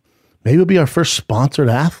 man. Maybe he'll be our first sponsored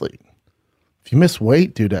athlete. If you miss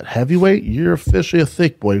weight, dude, at heavyweight, you're officially a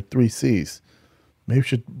thick boy with 3 C's. Maybe we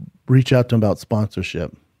should reach out to him about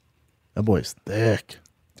sponsorship. That boy's thick.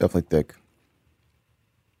 Definitely thick.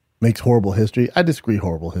 Makes horrible history. I disagree,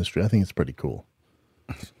 horrible history. I think it's pretty cool.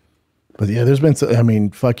 But yeah, there's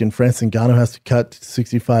been, fucking Francis Ngannou has to cut to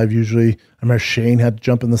 65 usually. I remember Shane had to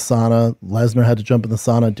jump in the sauna. Lesnar had to jump in the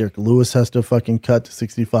sauna. Derek Lewis has to fucking cut to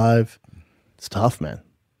 65. It's tough, man.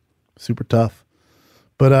 Super tough.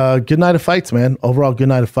 But good night of fights, man. Overall, good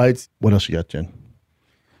night of fights. What else you got, Jen?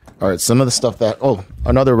 All right, some of the stuff that... Oh,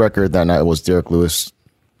 another record that night was Derek Lewis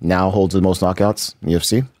now holds the most knockouts in the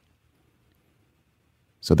UFC.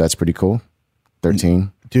 So that's pretty cool.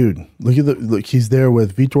 13. Dude, look. He's there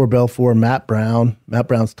with Vitor Belfort, Matt Brown. Matt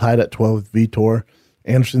Brown's tied at 12 with Vitor.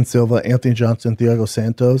 Anderson Silva, Anthony Johnson, Thiago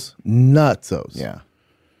Santos. Nutsos. Yeah.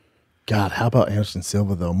 God, how about Anderson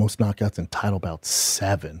Silva, though? Most knockouts in title bout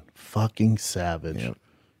 7. Fucking savage. Yep.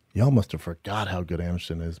 Y'all must have forgot how good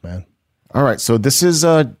Anderson is, man. All right, so this is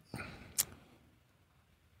Tyron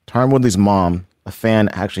Woodley's mom. A fan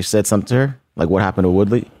actually said something to her, like what happened to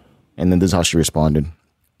Woodley, and then this is how she responded.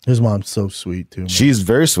 His mom's so sweet, too, man. She's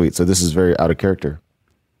very sweet, so this is very out of character.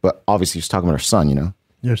 But obviously, she's talking about her son, you know?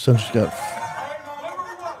 Your son's got...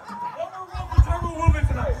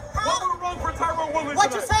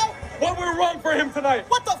 What you say? What went wrong for him tonight?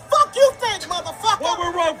 What the fuck you think, motherfucker? What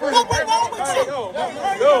went wrong for him? What went wrong with you?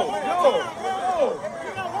 Yo.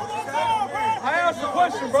 I asked the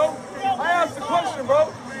question,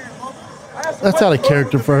 bro. That's out of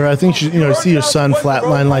character for her. I think she, see your son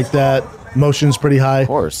flatline like that. Emotion's pretty high. Of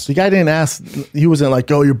course. The guy didn't ask. He wasn't like,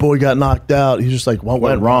 "Oh, your boy got knocked out." He's just like, "What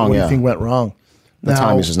went wrong? What do you think went wrong?" The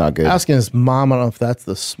timing's just not good. Asking his mom, I don't know if that's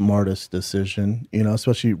the smartest decision.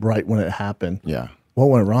 Especially right when it happened. Yeah. What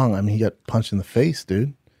went wrong? I mean, he got punched in the face,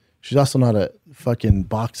 dude. She's also not a fucking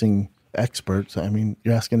boxing expert. So I mean,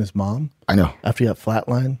 you're asking his mom. I know. After you got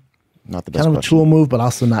flatline. Not the best. Kind of a tool move, but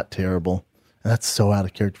also not terrible. And that's so out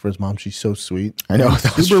of character for his mom. She's so sweet. I know.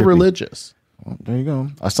 Super religious. Well, there you go.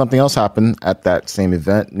 Something else happened at that same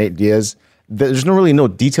event. Nate Diaz. There's no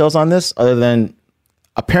details on this other than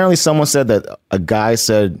apparently someone said that a guy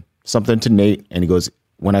said something to Nate and he goes,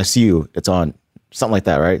 "When I see you, it's on." Something like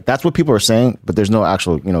that, right? That's what people are saying, but there's no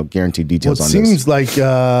actual, guaranteed details on this. It seems like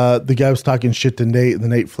the guy was talking shit to Nate, and then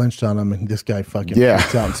Nate flinched on him, and this guy fucking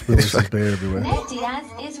freaks out and spills his beer everywhere. Nate Diaz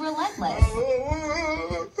is relentless.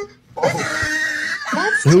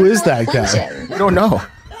 Who is that guy? We don't know.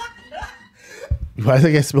 Why did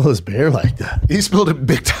the guy spill his beer like that? He spilled it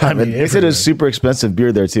big time. I mean, he said it was super expensive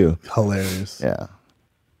beer there too. Hilarious. Yeah,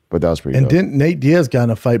 but that was pretty. And dope. didn't Nate Diaz got in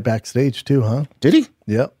a fight backstage too, huh? Did he?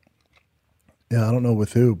 Yep. Yeah, I don't know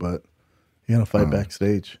with who, but he got a fight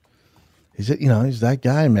backstage. He's he's that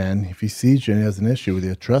guy, man. If he sees you and he has an issue with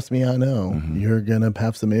you, trust me, I know you're gonna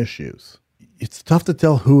have some issues. It's tough to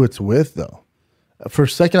tell who it's with, though. For a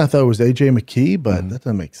second, I thought it was AJ McKee, but that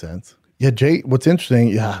doesn't make sense. Yeah, Jay. What's interesting?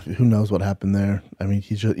 Yeah, who knows what happened there? I mean,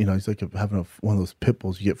 he's just he's like having one of those pit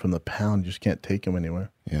bulls you get from the pound. You just can't take him anywhere.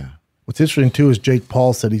 Yeah. What's interesting too is Jake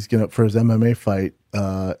Paul said he's gonna for his MMA fight.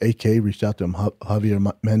 AK reached out to him.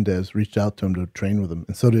 Javier Mendez reached out to him to train with him,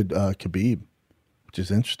 and so did Khabib, which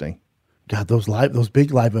is interesting. God, those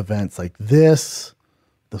big live events like this,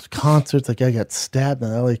 those concerts. Like I got stabbed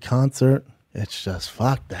in an LA concert. It's just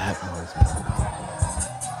fuck that noise, man.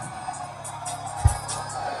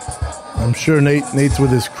 I'm sure Nate's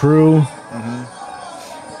with his crew.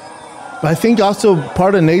 But I think also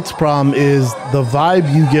part of Nate's problem is the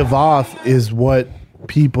vibe you give off is what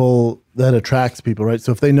that attracts people, right?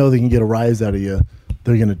 So if they know they can get a rise out of you,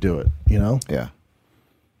 they're going to do it, Yeah.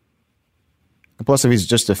 Plus, if he's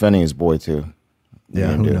just defending his boy, too.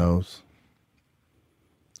 Yeah, who knows?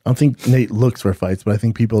 I don't think Nate looks for fights, but I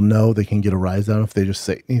think people know they can get a rise out of him if they just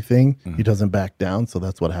say anything. He doesn't back down, so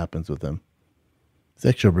that's what happens with him. He's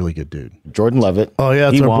actually a really good dude. Jordan Levitt. Oh, yeah,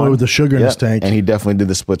 that's our boy with the sugar in his tank. And he definitely did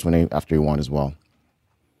the splits after he won as well.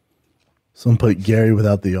 Someone put Gary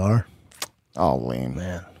without the R. Oh, lame.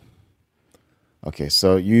 Man. Okay,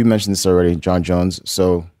 so you mentioned this already, John Jones.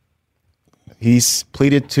 So he's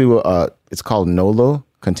pleaded to, it's called NOLO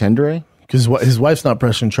contendere. Because his wife's not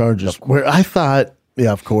pressing charges. Where I thought,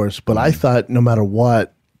 yeah, of course, but I thought no matter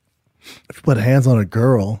what, if you put hands on a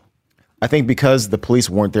girl. I think because the police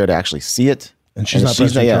weren't there to actually see it. And she's not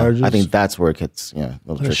pressing charges. I think that's where it gets, a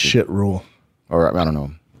little tricky. Shit rule. Or I don't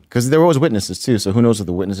know. Because there was witnesses too, so who knows if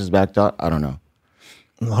the witnesses backed out? I don't know.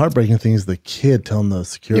 And the heartbreaking thing is the kid telling the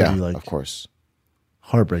security, yeah, of course.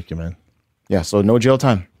 Heartbreaking, man. Yeah, so no jail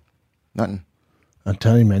time. Nothing. I'm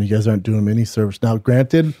telling you, man, you guys aren't doing him any service. Now,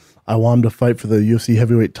 granted, I want him to fight for the UFC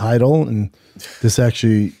heavyweight title, and this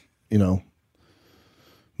actually,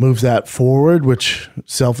 moves that forward, which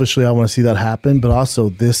selfishly I want to see that happen. But also,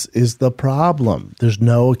 this is the problem. There's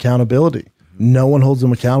no accountability. No one holds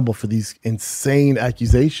him accountable for these insane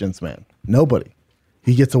accusations, man. Nobody.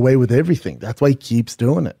 He gets away with everything. That's why he keeps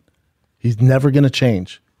doing it. He's never going to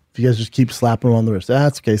change. If you guys just keep slapping him on the wrist,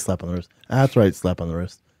 that's okay, slap on the wrist. That's right, slap on the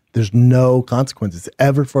wrist. There's no consequences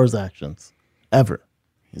ever for his actions. Ever.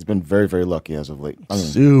 He's been very, very lucky as of late. I mean,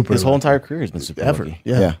 super his whole lucky. entire career has been super Ever. lucky.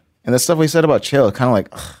 Yeah. And the stuff we said about Chael, kind of like,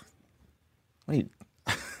 ugh, what are you...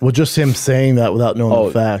 Well, just him saying that without knowing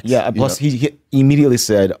the facts. Yeah, plus he immediately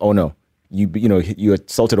said, oh no, you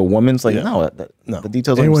assaulted a woman. It's like, no, the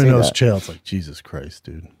details don't Anyone say who knows that. Chael, it's like, Jesus Christ,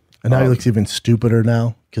 dude. And now he looks even stupider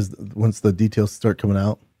now because once the details start coming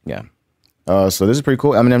out. Yeah. So this is pretty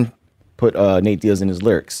cool. Eminem put Nate Diaz in his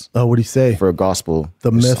lyrics. Oh, what'd he say? For a gospel.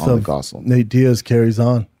 The myth on the of gospel. Nate Diaz carries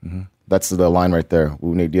on. Mm-hmm. That's the line right there.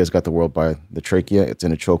 Ooh, Nate Diaz got the world by the trachea. It's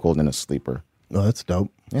in a chokehold and a sleeper. Oh, that's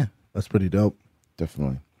dope. Yeah. That's pretty dope.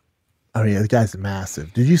 Definitely. I mean, the guy's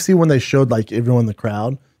massive. Did you see when they showed like everyone in the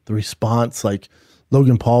crowd, the response? Like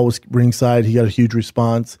Logan Paul was ringside. He got a huge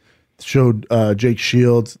response. Showed Jake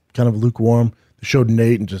Shields, kind of lukewarm. They showed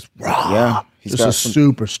Nate and just, yeah, he's just a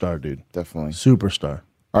superstar, dude. Definitely. Superstar.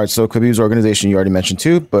 All right, so Khabib's organization you already mentioned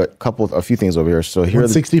too, but a few things over here. So here,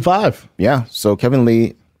 165. Yeah, so Kevin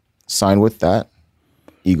Lee signed with that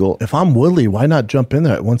Eagle. If I'm Woodley, why not jump in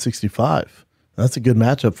there at 165? That's a good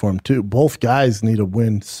matchup for him too. Both guys need a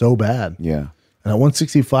win so bad. Yeah, and at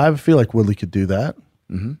 165, I feel like Woodley could do that.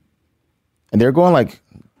 Mm-hmm. And they're going like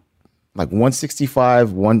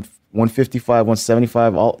 165, 155,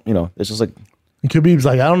 175. All it's just like. And Khabib's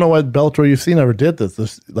like, I don't know why Bellator UFC never did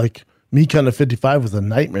this. Like me cutting to 55 was a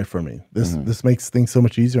nightmare for me. This makes things so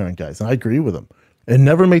much easier on guys, and I agree with him. It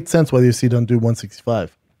never made sense why the UFC doesn't do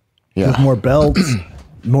 165. Yeah, with more belts.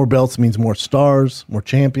 More belts means more stars, more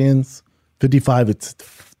champions. 55, it's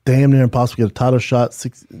damn near impossible to get a title shot.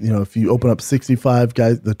 If you open up 65,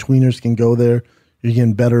 guys, the tweeners can go there. You're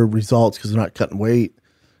getting better results because they're not cutting weight.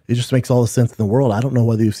 It just makes all the sense in the world. I don't know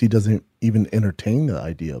why the UFC doesn't even entertain the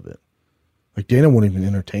idea of it. Like Dana won't even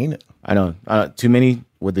entertain it. I know. Too many.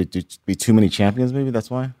 Would there be too many champions? Maybe that's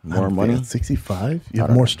why more money. At 65, you have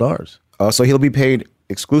more stars. So he'll be paid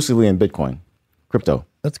exclusively in Bitcoin, crypto.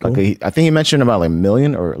 That's cool. I think he mentioned about like $1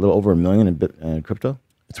 million or a little over $1 million in crypto.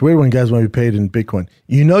 It's weird when guys want to be paid in Bitcoin.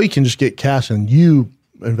 You can just get cash and you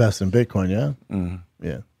invest in Bitcoin, yeah? Mm-hmm.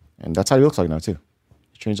 Yeah. And that's how he looks like now, too.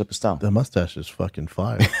 He changed up his style. The mustache is fucking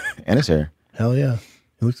fire. And his hair. Hell yeah.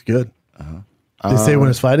 He looks good. They say when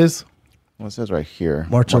his fight is? Well, it says right here.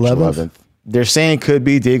 March 11th. They're saying it could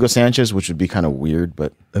be Diego Sanchez, which would be kind of weird,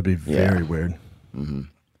 but... That'd be very weird. Mm-hmm.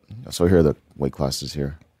 So here are the weight classes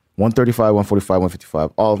here. 135, 145,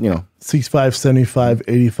 155, all, 65, 75,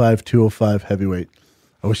 85, 205 heavyweight.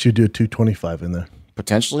 I wish you'd do a 225 in there.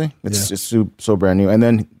 Potentially. It's so brand new. And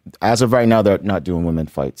then as of right now, they're not doing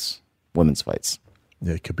women's fights.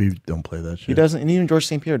 Yeah, Khabib don't play that shit. He doesn't, and even George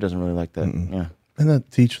St. Pierre doesn't really like that. Mm-mm. Yeah. And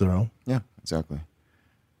that teach their own. Yeah, exactly.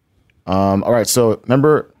 All right, so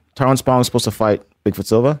remember Tyron Spong was supposed to fight Bigfoot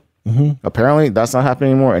Silva? Mm-hmm. Apparently that's not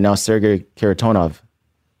happening anymore, and now Sergey Karatonov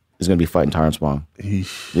is going to be fighting Tyron Spong.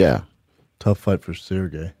 Yeah. Tough fight for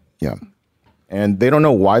Sergey. Yeah. And they don't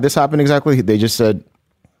know why this happened exactly. They just said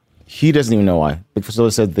he doesn't even know why. Bigfoot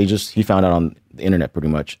Silva said he found out on the internet pretty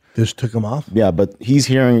much. They just took him off? Yeah, but he's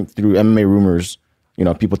hearing through MMA rumors,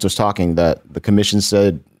 people just talking that the commission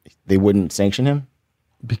said they wouldn't sanction him.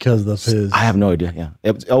 Because of his... I have no idea, yeah.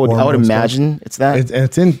 I would imagine it's that.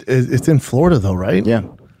 It's in Florida though, right? Yeah.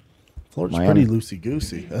 Florida's pretty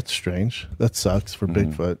loosey-goosey. That's strange. That sucks for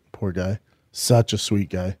Bigfoot. Poor guy. Such a sweet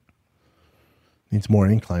guy. Needs more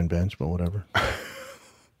incline bench, but whatever.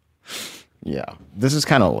 Yeah. This is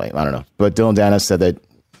kind of lame. I don't know. But Dylan Danis said that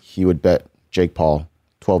he would bet Jake Paul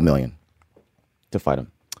 $12 million to fight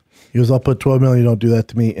him. He goes, I'll put $12 million. You don't do that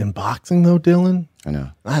to me. In boxing, though, Dylan? I know.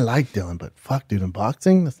 I like Dylan, but fuck, dude, in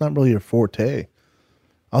boxing, that's not really your forte.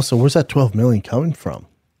 Also, where's that $12 million coming from?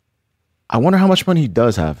 I wonder how much money he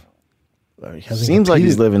does have. Seems like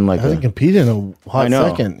he's living like hasn't competed in a hot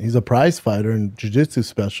second. He's a prize fighter and jiu-jitsu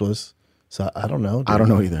specialist. So I don't know. Dude. I don't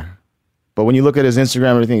know either. But when you look at his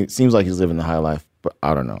Instagram and everything, it seems like he's living the high life. But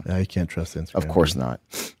I don't know. Yeah, you can't trust Instagram. Of course not.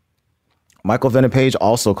 Michael Venom Page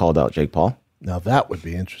also called out Jake Paul. Now that would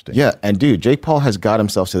be interesting. Yeah, and dude, Jake Paul has got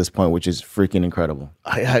himself to this point, which is freaking incredible.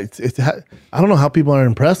 I don't know how people are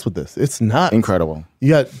impressed with this. It's not incredible. You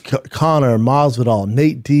got Conor, Masvidal,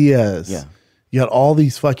 Nate Diaz. Yeah, you got all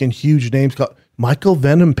these fucking huge names. Michael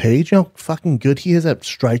Venom Page. You know how fucking good he is at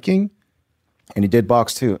striking. And he did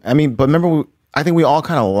box too. I mean, but remember, I think we all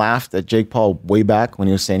kind of laughed at Jake Paul way back when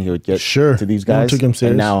he was saying he would get to these guys. Took him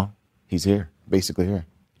serious. And now he's here, basically here.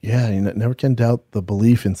 Yeah, you never can doubt the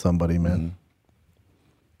belief in somebody, man. Mm-hmm.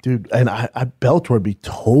 Dude, and I Bellator would be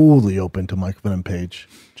totally open to Michael Venom Page,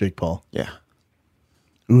 Jake Paul. Yeah.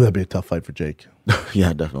 Ooh, that'd be a tough fight for Jake.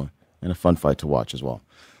 Yeah, definitely. And a fun fight to watch as well.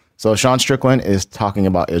 So Sean Strickland is talking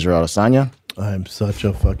about Israel Adesanya. I'm such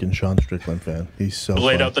a fucking Sean Strickland fan. He's so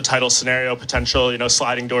laid out the title scenario, potential,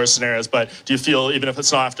 sliding door scenarios. But do you feel, even if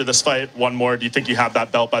it's not after this fight, one more, do you think you have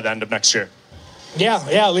that belt by the end of next year? Yeah,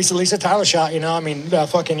 at least a title shot.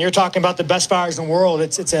 Fucking, you're talking about the best fighters in the world.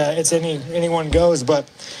 It's anyone goes, but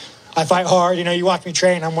I fight hard. You know, you watch me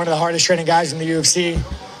train. I'm one of the hardest training guys in the UFC.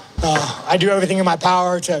 I do everything in my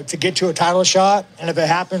power to get to a title shot. And if it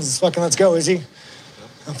happens, fucking let's go, Izzy.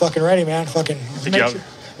 I'm fucking ready, man. Fucking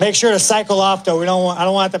make sure to cycle off, though. I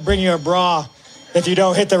don't want to bring you a bra if you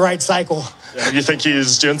don't hit the right cycle. Yeah, you think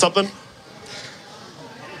he's doing something?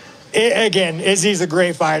 Again, Izzy's a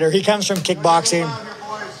great fighter. He comes from kickboxing.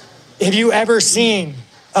 Have you ever seen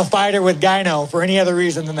a fighter with gyno for any other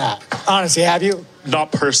reason than that? Honestly, have you?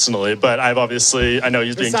 Not personally, but I know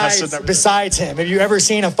he's being tested. Besides him, have you ever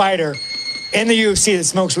seen a fighter in the UFC that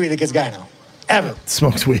smokes weed that gets gyno? Ever.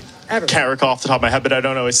 Smokes weed. Ever. Can't recall off the top of my head, but I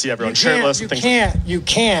don't always see everyone shirtless. You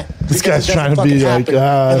can't. This guy's trying to be like,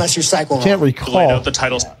 unless you cycle. Can't wrong. recall. Laid out the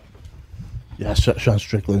titles. Yeah, Sean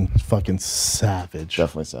Strickland's fucking savage.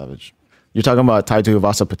 Definitely savage. You're talking about Tai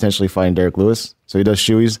Tuivasa potentially fighting Derek Lewis. So he does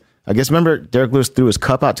shoeys. I guess, remember, Derek Lewis threw his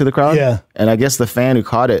cup out to the crowd? Yeah. And I guess the fan who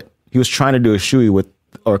caught it, he was trying to do a shoey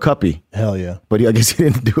or a cuppy. Hell yeah. But I guess he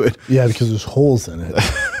didn't do it. Yeah, because there's holes in it.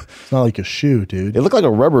 It's not like a shoe, dude. It looked like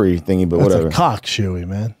a rubbery thingy, but That's whatever. a cock shoey,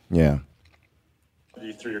 man. Yeah.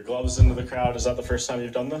 You threw your gloves into the crowd. Is that the first time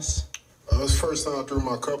you've done this? It was the first time I threw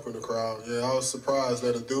my cup in the crowd. Yeah, I was surprised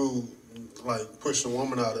that a dude pushed a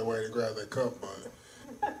woman out of the way to grab that cup, but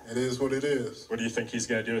it is what it is. What do you think he's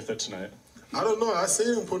going to do with it tonight? I don't know. I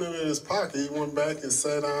seen him put it in his pocket. He went back and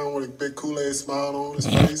sat down with a big Kool-Aid smile on his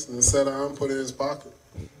face and sat down and put it in his pocket.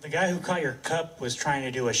 The guy who caught your cup was trying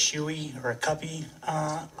to do a shoey or a cuppy.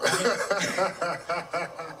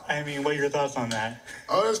 I mean, what are your thoughts on that?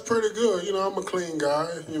 Oh, that's pretty good. You know, I'm a clean guy.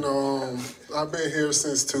 You know, I've been here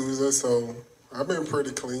since Tuesday, so I've been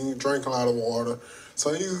pretty clean, drank a lot of water.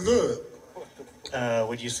 So he's good.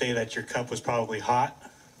 Would you say that your cup was probably hot?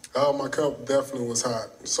 Oh, my cup definitely was hot.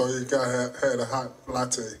 So he had a hot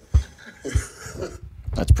latte.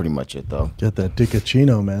 That's pretty much it, though. Get that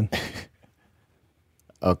Dicacino, man.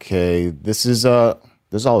 Okay, this is all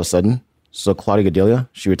of a sudden. So Claudia Gadelia,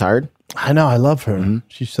 she retired. I know. I love her.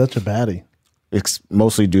 She's such a baddie. It's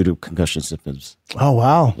mostly due to concussion symptoms. Oh,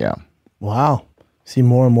 wow. Yeah. Wow. See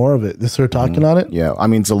more and more of it. This is her talking on it? Yeah. I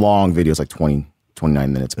mean, it's a long video. It's like 29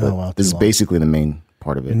 minutes. But wow, this is long. basically the main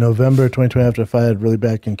part of it. In November 2020, after I had really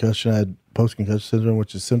bad concussion, I had post-concussion syndrome,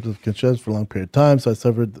 which is symptoms of concussion for a long period of time. So I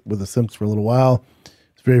suffered with the symptoms for a little while.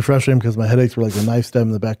 It's very frustrating because my headaches were like a knife stab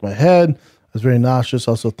in the back of my head. I was very nauseous,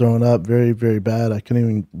 also throwing up, very, very bad. I couldn't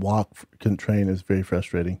even walk, couldn't train. It was very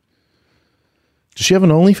frustrating. Does she have an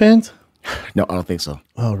OnlyFans? No, I don't think so.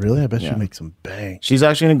 Oh, really? I bet she'd make some bang. She's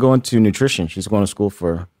actually going to go into nutrition. She's going to school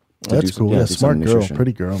for... That's cool. Yeah, smart girl. Nutrition.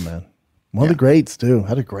 Pretty girl, man. One of the greats, too.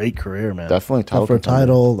 Had a great career, man. Definitely. Up for a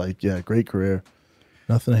title. Like, yeah, great career.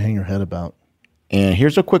 Nothing to hang her head about. And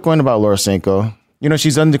here's a quick one about Laura Sanko. You know,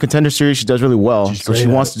 she's on the Contender Series. She does really well. So she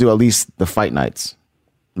wants to do at least the fight nights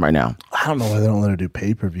right now. I don't know why they don't let her do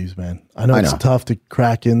pay-per-views, man. I know it's tough to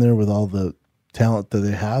crack in there with all the talent that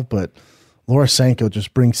they have, but Laura Sanko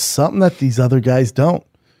just brings something that these other guys don't.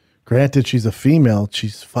 Granted, she's a female.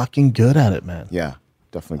 She's fucking good at it, man. Yeah,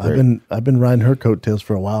 definitely great. I've been riding her coattails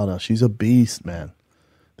for a while now. She's a beast, man.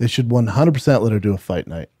 They should 100% let her do a fight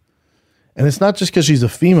night. And it's not just because she's a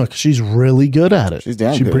female, because she's really good at it. She's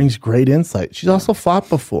damn She good. brings great insight. She's also fought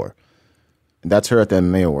before. And that's her at the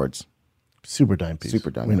MMA Awards. Super dime piece. Super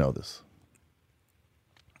dime. We know this.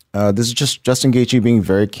 This is just Justin Gaethje being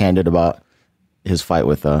very candid about his fight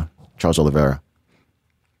with Charles Oliveira.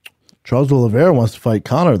 Charles Oliveira wants to fight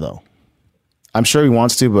Conor, though. I'm sure he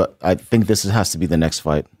wants to, but I think this has to be the next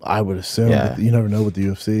fight. I would assume. Yeah. But you never know with the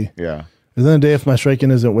UFC. Yeah. And then the day if my striking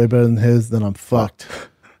isn't way better than his, then I'm fucked,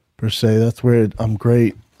 per se. That's where I'm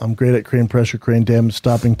great. I'm great at creating pressure, creating damage,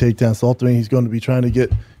 stopping takedowns. So ultimately, he's going to be trying to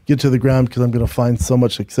get to the ground because I'm going to find so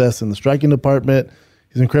much success in the striking department.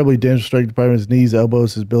 He's incredibly dangerous striking department. His knees,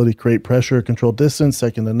 elbows, his ability to create pressure, control distance,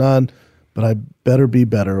 second to none. But I better be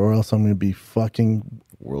better or else I'm going to be fucking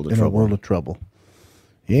a world of trouble.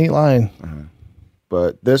 He ain't lying.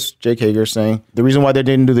 But this, Jake Hager saying, the reason why they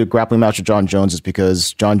didn't do the grappling match with John Jones is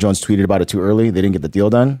because John Jones tweeted about it too early. They didn't get the deal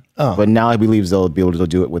done. Oh. But now he believes they'll be able to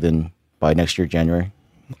do it by next year, January.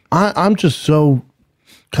 I'm just so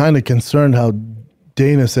kind of concerned how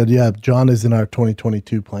Dana said, yeah, John is in our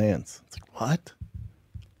 2022 plans. It's like, what?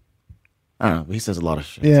 I don't know. But he says a lot of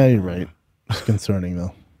shit. Yeah, you're right. It's concerning,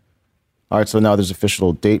 though. All right, so now there's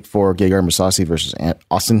official date for Gegard Mousasi versus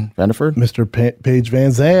Austin Vanderford. Mr. Paige Van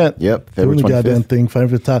Zandt. Yep, Doing February the 25th. goddamn thing, fighting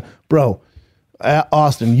for the title. Bro,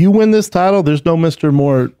 Austin, you win this title, there's no Mr.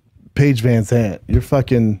 More Paige Van Zandt. You're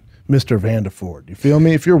fucking Mr. Vanderford. You feel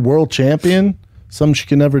me? If you're world champion, something she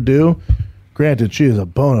can never do, granted, she is a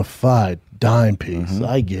bona fide dime piece.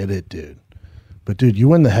 I get it, dude. But, dude, you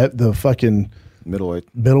win the fucking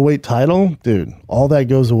middleweight title, dude, all that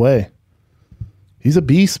goes away. He's a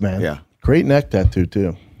beast, man. Yeah. Great neck tattoo,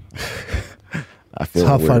 too. I feel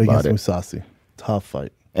tough weird fight about against it. Mousasi. Tough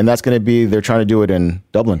fight. And that's going to be, they're trying to do it in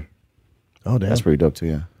Dublin. Oh, damn. That's pretty dope, too,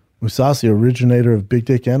 yeah. Mousasi, originator of big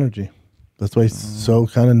dick energy. That's why he's so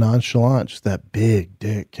kind of nonchalant. Just that big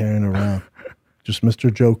dick carrying around. Just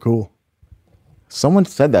Mr. Joe Cool. Someone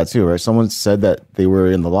said that, too, right? Someone said that they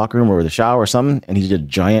were in the locker room or the shower or something, and he did a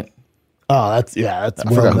giant... Oh, that's I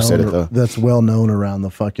forgot who said it, though. That's well known around the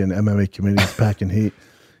fucking MMA communities packing heat.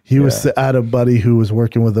 He was at a buddy who was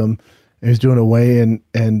working with him. And he was doing a weigh-in,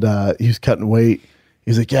 and he was cutting weight.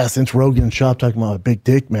 He's like, yeah, since Rogan and Shop talking about a big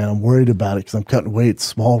dick, man, I'm worried about it because I'm cutting weight. It's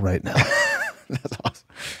small right now. That's awesome.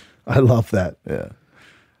 I love that. Yeah.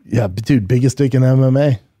 Yeah, but dude, biggest dick in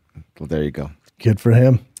MMA. Well, there you go. Good for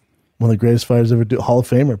him. One of the greatest fighters ever do. Hall of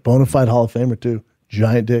Famer. Bona fide Hall of Famer, too.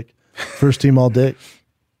 Giant dick. First team all dick.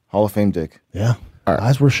 Hall of Fame dick. Yeah. All right.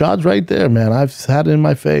 Eyes were shots right there, man. I've had it in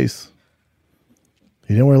my face.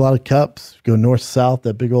 He didn't wear a lot of cups. Go north-south,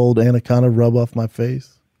 that big old anaconda rub off my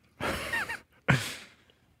face.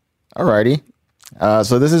 All righty.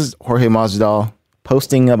 So this is Jorge Masvidal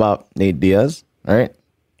posting about Nate Diaz, all right?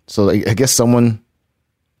 So I guess someone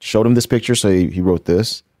showed him this picture, so he wrote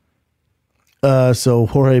this. So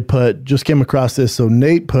Jorge just came across this. So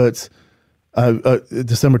Nate puts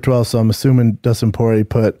December 12th, so I'm assuming Dustin Poirier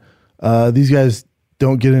put, these guys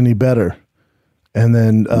don't get any better. And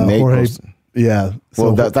then Jorge... Yeah.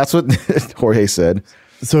 Well, that's what Jorge said.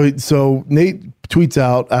 So Nate tweets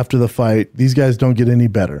out after the fight, these guys don't get any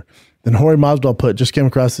better. Then Jorge Masvidal just came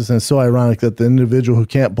across this, and it's so ironic that the individual who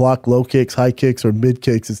can't block low kicks, high kicks, or mid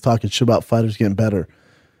kicks is talking shit about fighters getting better.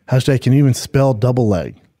 Hashtag can you even spell double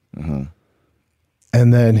leg? Mm-hmm.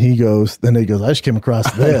 And then Nate goes, I just came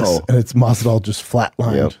across this, and it's Masvidal just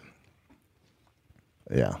flatlined.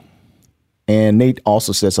 Yep. Yeah. And Nate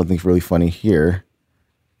also said something really funny here.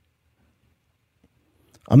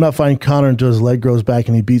 I'm not fighting Conor until his leg grows back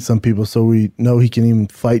and he beats some people so we know he can even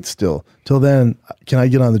fight still. Till then, can I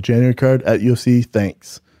get on the January card at UFC?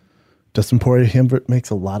 Thanks. Dustin Poirier, makes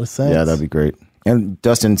a lot of sense. Yeah, that'd be great. And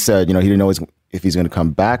Dustin said, he didn't know if he's going to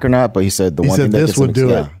come back or not, but he said one thing this would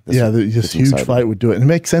do it. This huge exciting. fight would do it. And it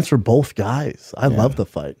makes sense for both guys. I love the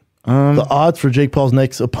fight. The odds for Jake Paul's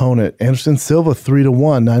next opponent, Anderson Silva,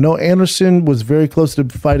 3-1. Now, I know Anderson was very close to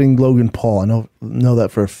fighting Logan Paul. I know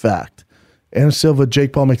that for a fact. Anderson Silva,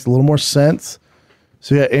 Jake Paul makes a little more sense.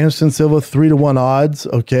 So yeah, Anderson Silva, 3-1 odds.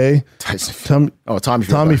 Okay. Tyson.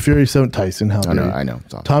 Tommy Fury 7. Tyson. How I know.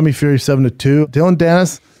 Tommy Fury 7-2. Dylan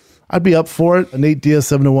Dennis, I'd be up for it. Nate Diaz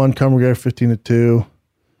 7-1. Conor McGregor 15-2.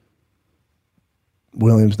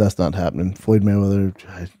 Williams, that's not happening. Floyd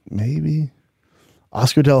Mayweather, maybe.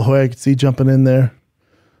 Oscar De La Hoya, I could see jumping in there.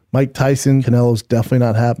 Mike Tyson, Canelo's definitely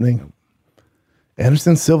not happening.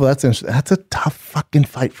 Anderson Silva, that's interesting. That's a tough fucking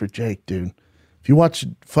fight for Jake, dude. If you watch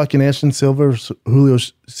fucking Anderson Silva, Julio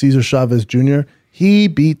Cesar Chavez Jr., he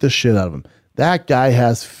beat the shit out of him. That guy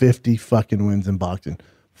has 50 fucking wins in boxing.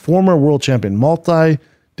 Former world champion,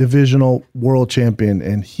 multi-divisional world champion,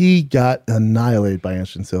 and he got annihilated by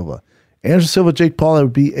Anderson Silva. Anderson Silva, Jake Paul, that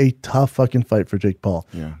would be a tough fucking fight for Jake Paul.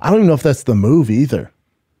 Yeah. I don't even know if that's the move either.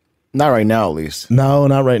 Not right now, at least. No,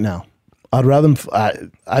 not right now. I'd rather him.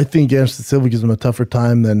 I think Anderson Silva gives him a tougher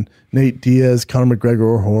time than Nate Diaz, Conor McGregor,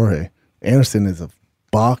 or Jorge. Anderson is a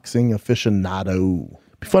boxing aficionado.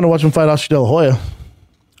 Be fun to watch him fight Oscar De La Hoya.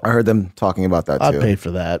 I heard them talking about that too. I'd pay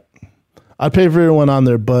for that. I'd pay for everyone on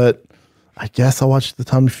there, but I guess I'll watch the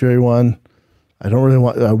Tommy Fury one. I don't really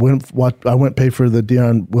want. I wouldn't pay for the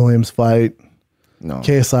Deon Williams fight. No.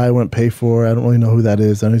 KSI I wouldn't pay for. I don't really know who that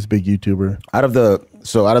is. I know he's a big YouTuber. Out of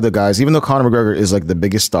the guys, even though Conor McGregor is like the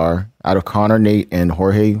biggest star, out of Conor, Nate, and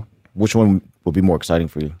Jorge, which one would be more exciting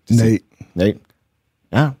for you? Nate. Nate?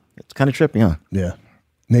 Yeah. It's kind of trippy, huh? Yeah.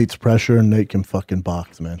 Nate's pressure and Nate can fucking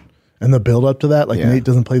box, man. And the build up to that, Nate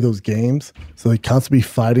doesn't play those games, so he constantly be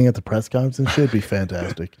fighting at the press conference and shit. Be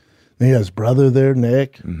fantastic. Then he has his brother there,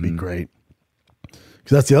 Nick. Be great.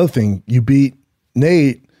 Because that's the other thing. You beat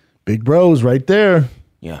Nate, big bros right there.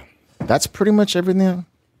 Yeah. That's pretty much everything.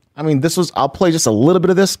 I mean, I'll play just a little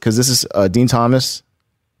bit of this because this is Dean Thomas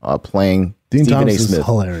playing Dean Stephen Thomas A. Smith. Is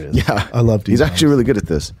hilarious. Yeah. I love Dean He's Thomas. actually really good at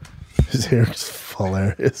this. His hair is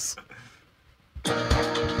hilarious. Stephen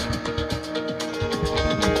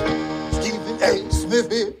A.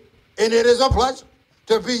 Smith here, and it is a pleasure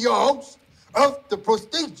to be your host of the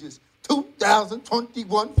prestigious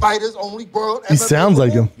 2021 Fighters Only World He MMA sounds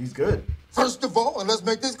like him. He's good. First of all, and let's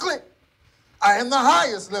make this clear, I am the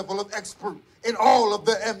highest level of expert in all of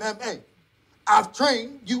the MMA. I've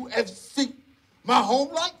trained UFC my whole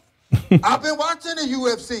life. I've been watching the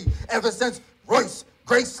UFC ever since Royce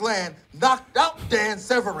Graceland knocked out Dan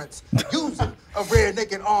Severance using a rear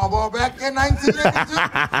naked armbar back in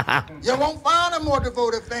 1982. You won't find a more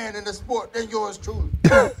devoted fan in the sport than yours truly.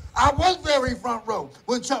 I was very front row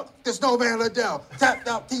when Chuck the Snowman Liddell tapped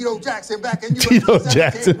out Tito Jackson back in Tito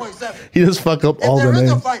Jackson. 17.7. He just fuck up all the If there is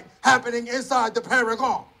names. a fight happening inside the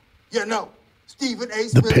Paragon, you know, Stephen A. The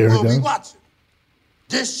Smith will be Paragon. watching.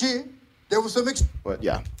 This year, there was some... But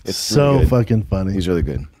yeah, it's So really good. fucking funny. He's really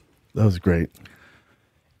good. That was great.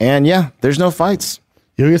 And yeah, there's no fights.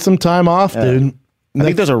 You'll get some time off, dude. I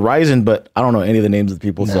think there's a Ryzen, but I don't know any of the names of the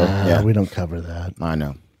people. So Nah, yeah, we don't cover that. I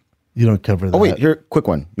know. You don't cover that. Oh wait, here, quick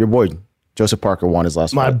one. Your boy Joseph Parker won his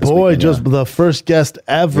last My fight this boy, weekend, just the first guest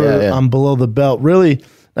ever on Below the Belt. Really,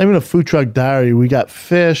 not even a food truck diary. We got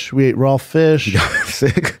fish. We ate raw fish.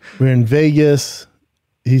 Sick. We were in Vegas.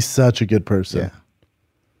 He's such a good person.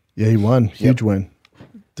 Yeah, he won. Huge win.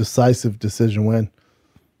 Decisive decision win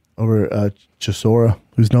over Chisora,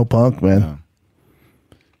 who's no punk, man.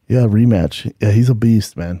 Yeah, rematch. Yeah, he's a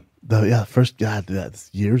beast, man. First, God,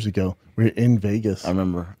 that's years ago. We were in Vegas. I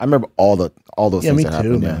remember all those things me that too,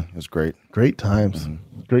 happened. man. Yeah, it was great. Great times.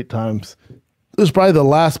 Great times. This is probably the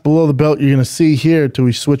last Below the Belt you're going to see here till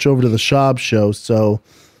we switch over to the Schaub show. So,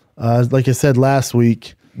 like I said last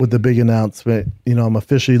week with the big announcement, I'm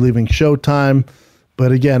officially leaving Showtime.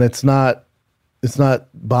 But again, it's not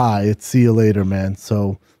bye. It's see you later, man.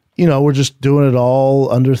 So, we're just doing it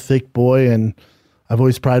all under Thick Boy. And I've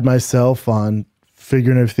always prided myself on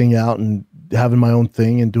figuring everything out and having my own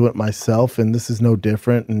thing and doing it myself. And this is no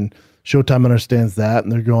different. And Showtime understands that.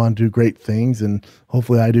 And they're going to do great things. And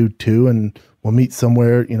hopefully I do too. And we'll meet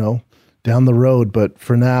somewhere, down the road. But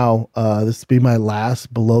for now, this will be my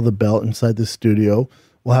last Below the Belt inside the studio.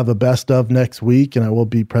 We'll have a best of next week, and I will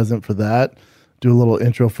be present for that. Do a little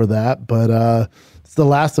intro for that. But it's the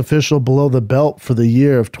last official Below the Belt for the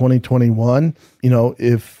year of 2021.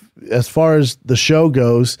 If as far as the show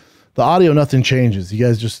goes, the audio, nothing changes. You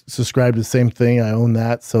guys just subscribe to the same thing. I own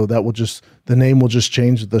that. So that will the name will just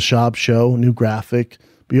change to the Schaub Show, new graphic.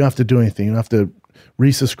 But you don't have to do anything. You don't have to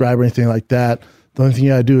resubscribe or anything like that. The only thing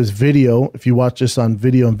you gotta do is video. If you watch this on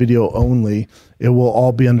video and video only, it will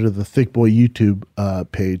all be under the Thick Boy YouTube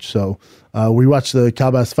page. So we watch the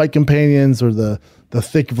Calabas Fight Companions or the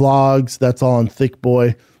Thick Vlogs. That's all on Thick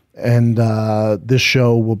Boy. And this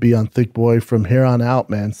show will be on Thick Boy from here on out,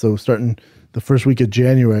 man. So starting the first week of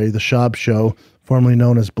January, the Schaub Show, formerly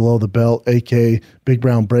known as Below the Belt, aka Big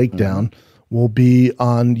Brown Breakdown, will be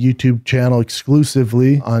on YouTube channel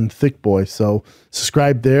exclusively on Thick Boy. So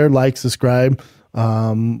subscribe there, subscribe.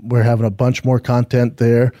 We're having a bunch more content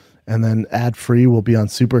there. And then ad-free will be on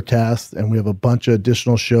Supercast. And we have a bunch of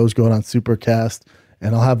additional shows going on Supercast.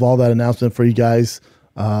 And I'll have all that announcement for you guys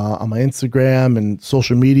on my Instagram and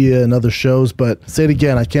social media and other shows. But say it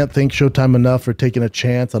again, I can't thank Showtime enough for taking a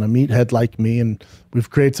chance on a meathead like me. And we've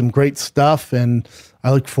created some great stuff. And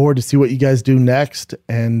I look forward to see what you guys do next.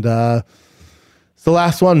 And it's the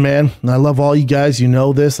last one, man. And I love all you guys. You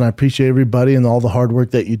know this. And I appreciate everybody and all the hard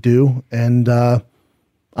work that you do. And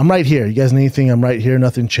I'm right here. You guys need anything, I'm right here.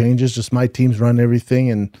 Nothing changes. Just my team's run everything.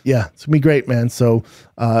 And yeah, it's going to be great, man. So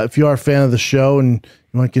if you are a fan of the show and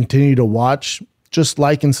you want to continue to watch, just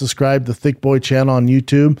like and subscribe to the Thick Boy channel on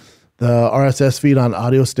YouTube. The RSS feed on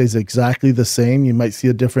audio stays exactly the same. You might see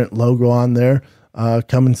a different logo on there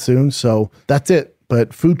coming soon. So that's it.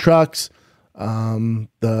 But food trucks, the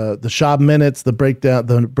Schaub Minutes, the breakdown,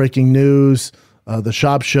 the breaking news, the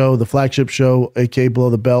Schaub Show, the flagship show, aka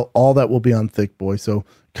Below the Belt, all that will be on Thick Boy. So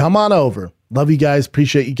come on over. Love you guys.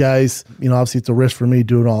 Appreciate you guys. Obviously it's a risk for me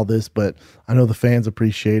doing all this, but I know the fans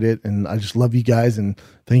appreciate it. And I just love you guys. And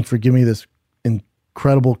thank you for giving me this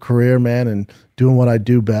incredible career, man, and doing what I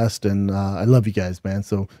do best. And I love you guys, man.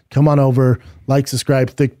 So come on over, subscribe,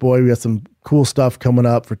 Thick Boy. We got some cool stuff coming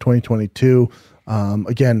up for 2022.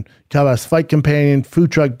 Again, Calabas Fight Companion, Food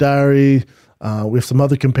Truck Diary. We have some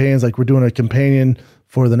other companions, like we're doing a companion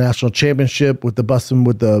for the national championship with the Bustin'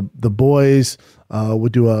 with the boys. We'll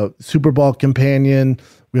do a Super Bowl companion.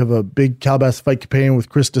 We have a big Calabas Fight companion with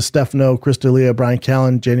Chris DiStefano, Chris D'Elia, Brian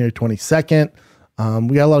Callen, January 22nd.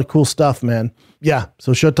 We got a lot of cool stuff, man. Yeah,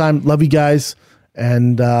 so Showtime, love you guys.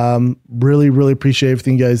 And really, really appreciate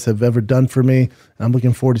everything you guys have ever done for me. And I'm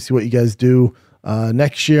looking forward to see what you guys do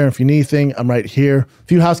next year. And if you need anything, I'm right here. A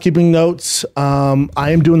few housekeeping notes. I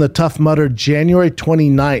am doing the Tough Mudder January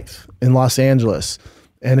 29th in Los Angeles.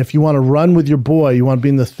 And if you want to run with your boy, you want to be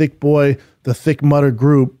in the Thick Boy, the Thick Mudder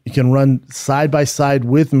group, you can run side by side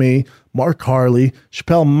with me, Mark Harley.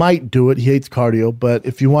 Chappelle might do it. He hates cardio. But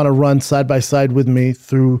if you want to run side by side with me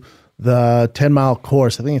through the 10-mile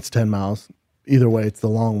course, I think it's 10 miles. Either way, it's the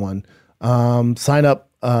long one. Sign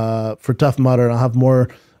up for Tough Mudder, and I'll have more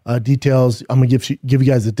details. I'm going to give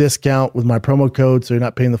you guys a discount with my promo code, so you're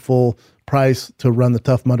not paying the full price to run the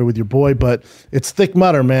Tough Mudder with your boy. But it's Thick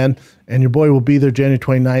Mudder, man, and your boy will be there January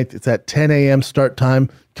 29th. It's at 10 a.m. start time.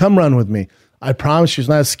 Come run with me. I promise you, it's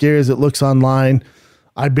not as scary as it looks online.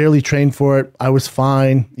 I barely trained for it. I was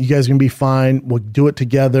fine. You guys are going to be fine. We'll do it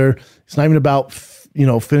together. It's not even about,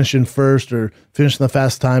 finishing first or finishing the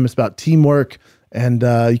fast time. It's about teamwork, and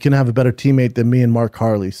you can have a better teammate than me and Mark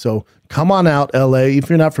Harley. So come on out, LA. If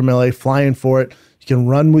you're not from LA, fly in for it. You can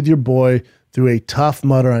run with your boy through a Tough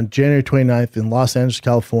Mudder on January 29th in Los Angeles,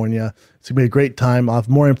 California. It's going to be a great time. I'll have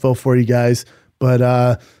more info for you guys.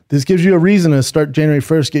 But this gives you a reason to start January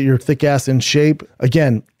 1st, get your thick ass in shape.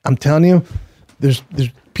 Again, I'm telling you, there's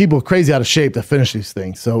people crazy out of shape that finish these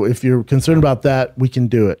things. So if you're concerned about that, we can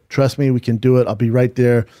do it. Trust me, we can do it. I'll be right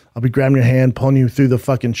there. I'll be grabbing your hand, pulling you through the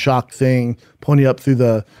fucking shock thing, pulling you up through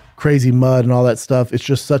the crazy mud and all that stuff. It's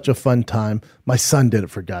just such a fun time. My son did it,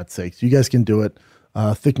 for God's sakes. You guys can do it.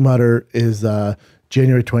 Thick Mudder is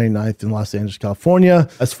January 29th in Los Angeles, California.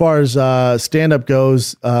 As far as stand-up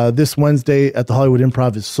goes, this Wednesday at the Hollywood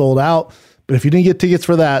Improv is sold out. But if you didn't get tickets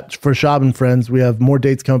for that, for Shab and Friends, we have more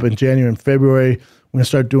dates coming up in January and February. We're going to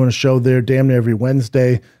start doing a show there damn near every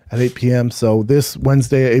Wednesday at 8 p.m. So this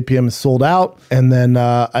Wednesday at 8 p.m. is sold out. And then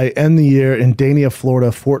I end the year in Dania,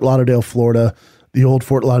 Florida, Fort Lauderdale, Florida, the old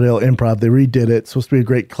Fort Lauderdale Improv. They redid it. It's supposed to be a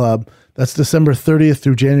great club. That's December 30th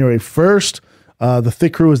through January 1st. The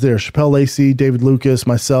Thick Crew is there. Chappelle Lacey, David Lucas,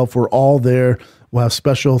 myself, we're all there. We'll have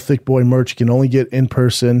special Thick Boy merch you can only get in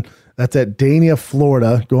person. That's at Dania,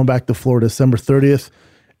 Florida, going back to Florida, December 30th.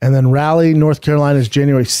 And then Raleigh, North Carolina is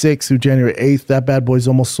January 6th through January 8th. That bad boy's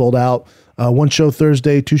almost sold out. One show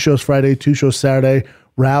Thursday, 2 shows Friday, 2 shows Saturday.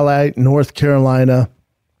 Raleigh, North Carolina.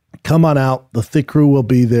 Come on out. The Thick Crew will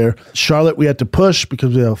be there. Charlotte, we had to push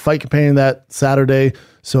because we have a fight companion that Saturday.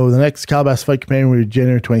 So the next Calabasas fight companion will be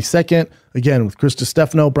January 22nd. Again, with Chris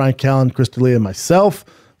DiStefano, Brian Callen, Chris D'Elia, and myself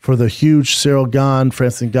for the huge Cyril Gane,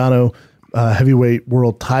 Francis Ngannou heavyweight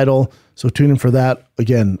world title. So tune in for that.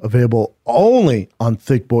 Again, available only on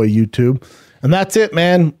Thick Boy YouTube. And that's it,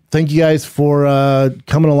 man. Thank you guys for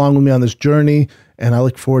coming along with me on this journey. And I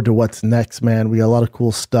look forward to what's next, man. We got a lot of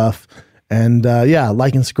cool stuff. And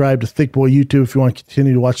like and subscribe to Thick Boy YouTube if you want to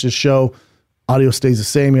continue to watch this show. Audio stays the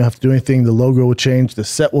same. You don't have to do anything. The logo will change. The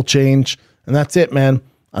set will change. And that's it, man.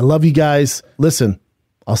 I love you guys. Listen,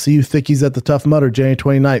 I'll see you thickies at the Tough Mudder January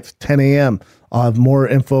 29th, 10 a.m. I'll have more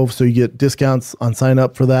info so you get discounts on sign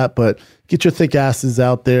up for that. But get your thick asses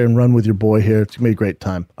out there and run with your boy here. It's going to be a great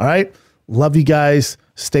time. All right? Love you guys.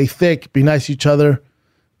 Stay thick. Be nice to each other.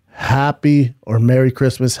 Happy or Merry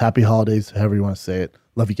Christmas. Happy holidays. However you want to say it.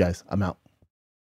 Love you guys. I'm out.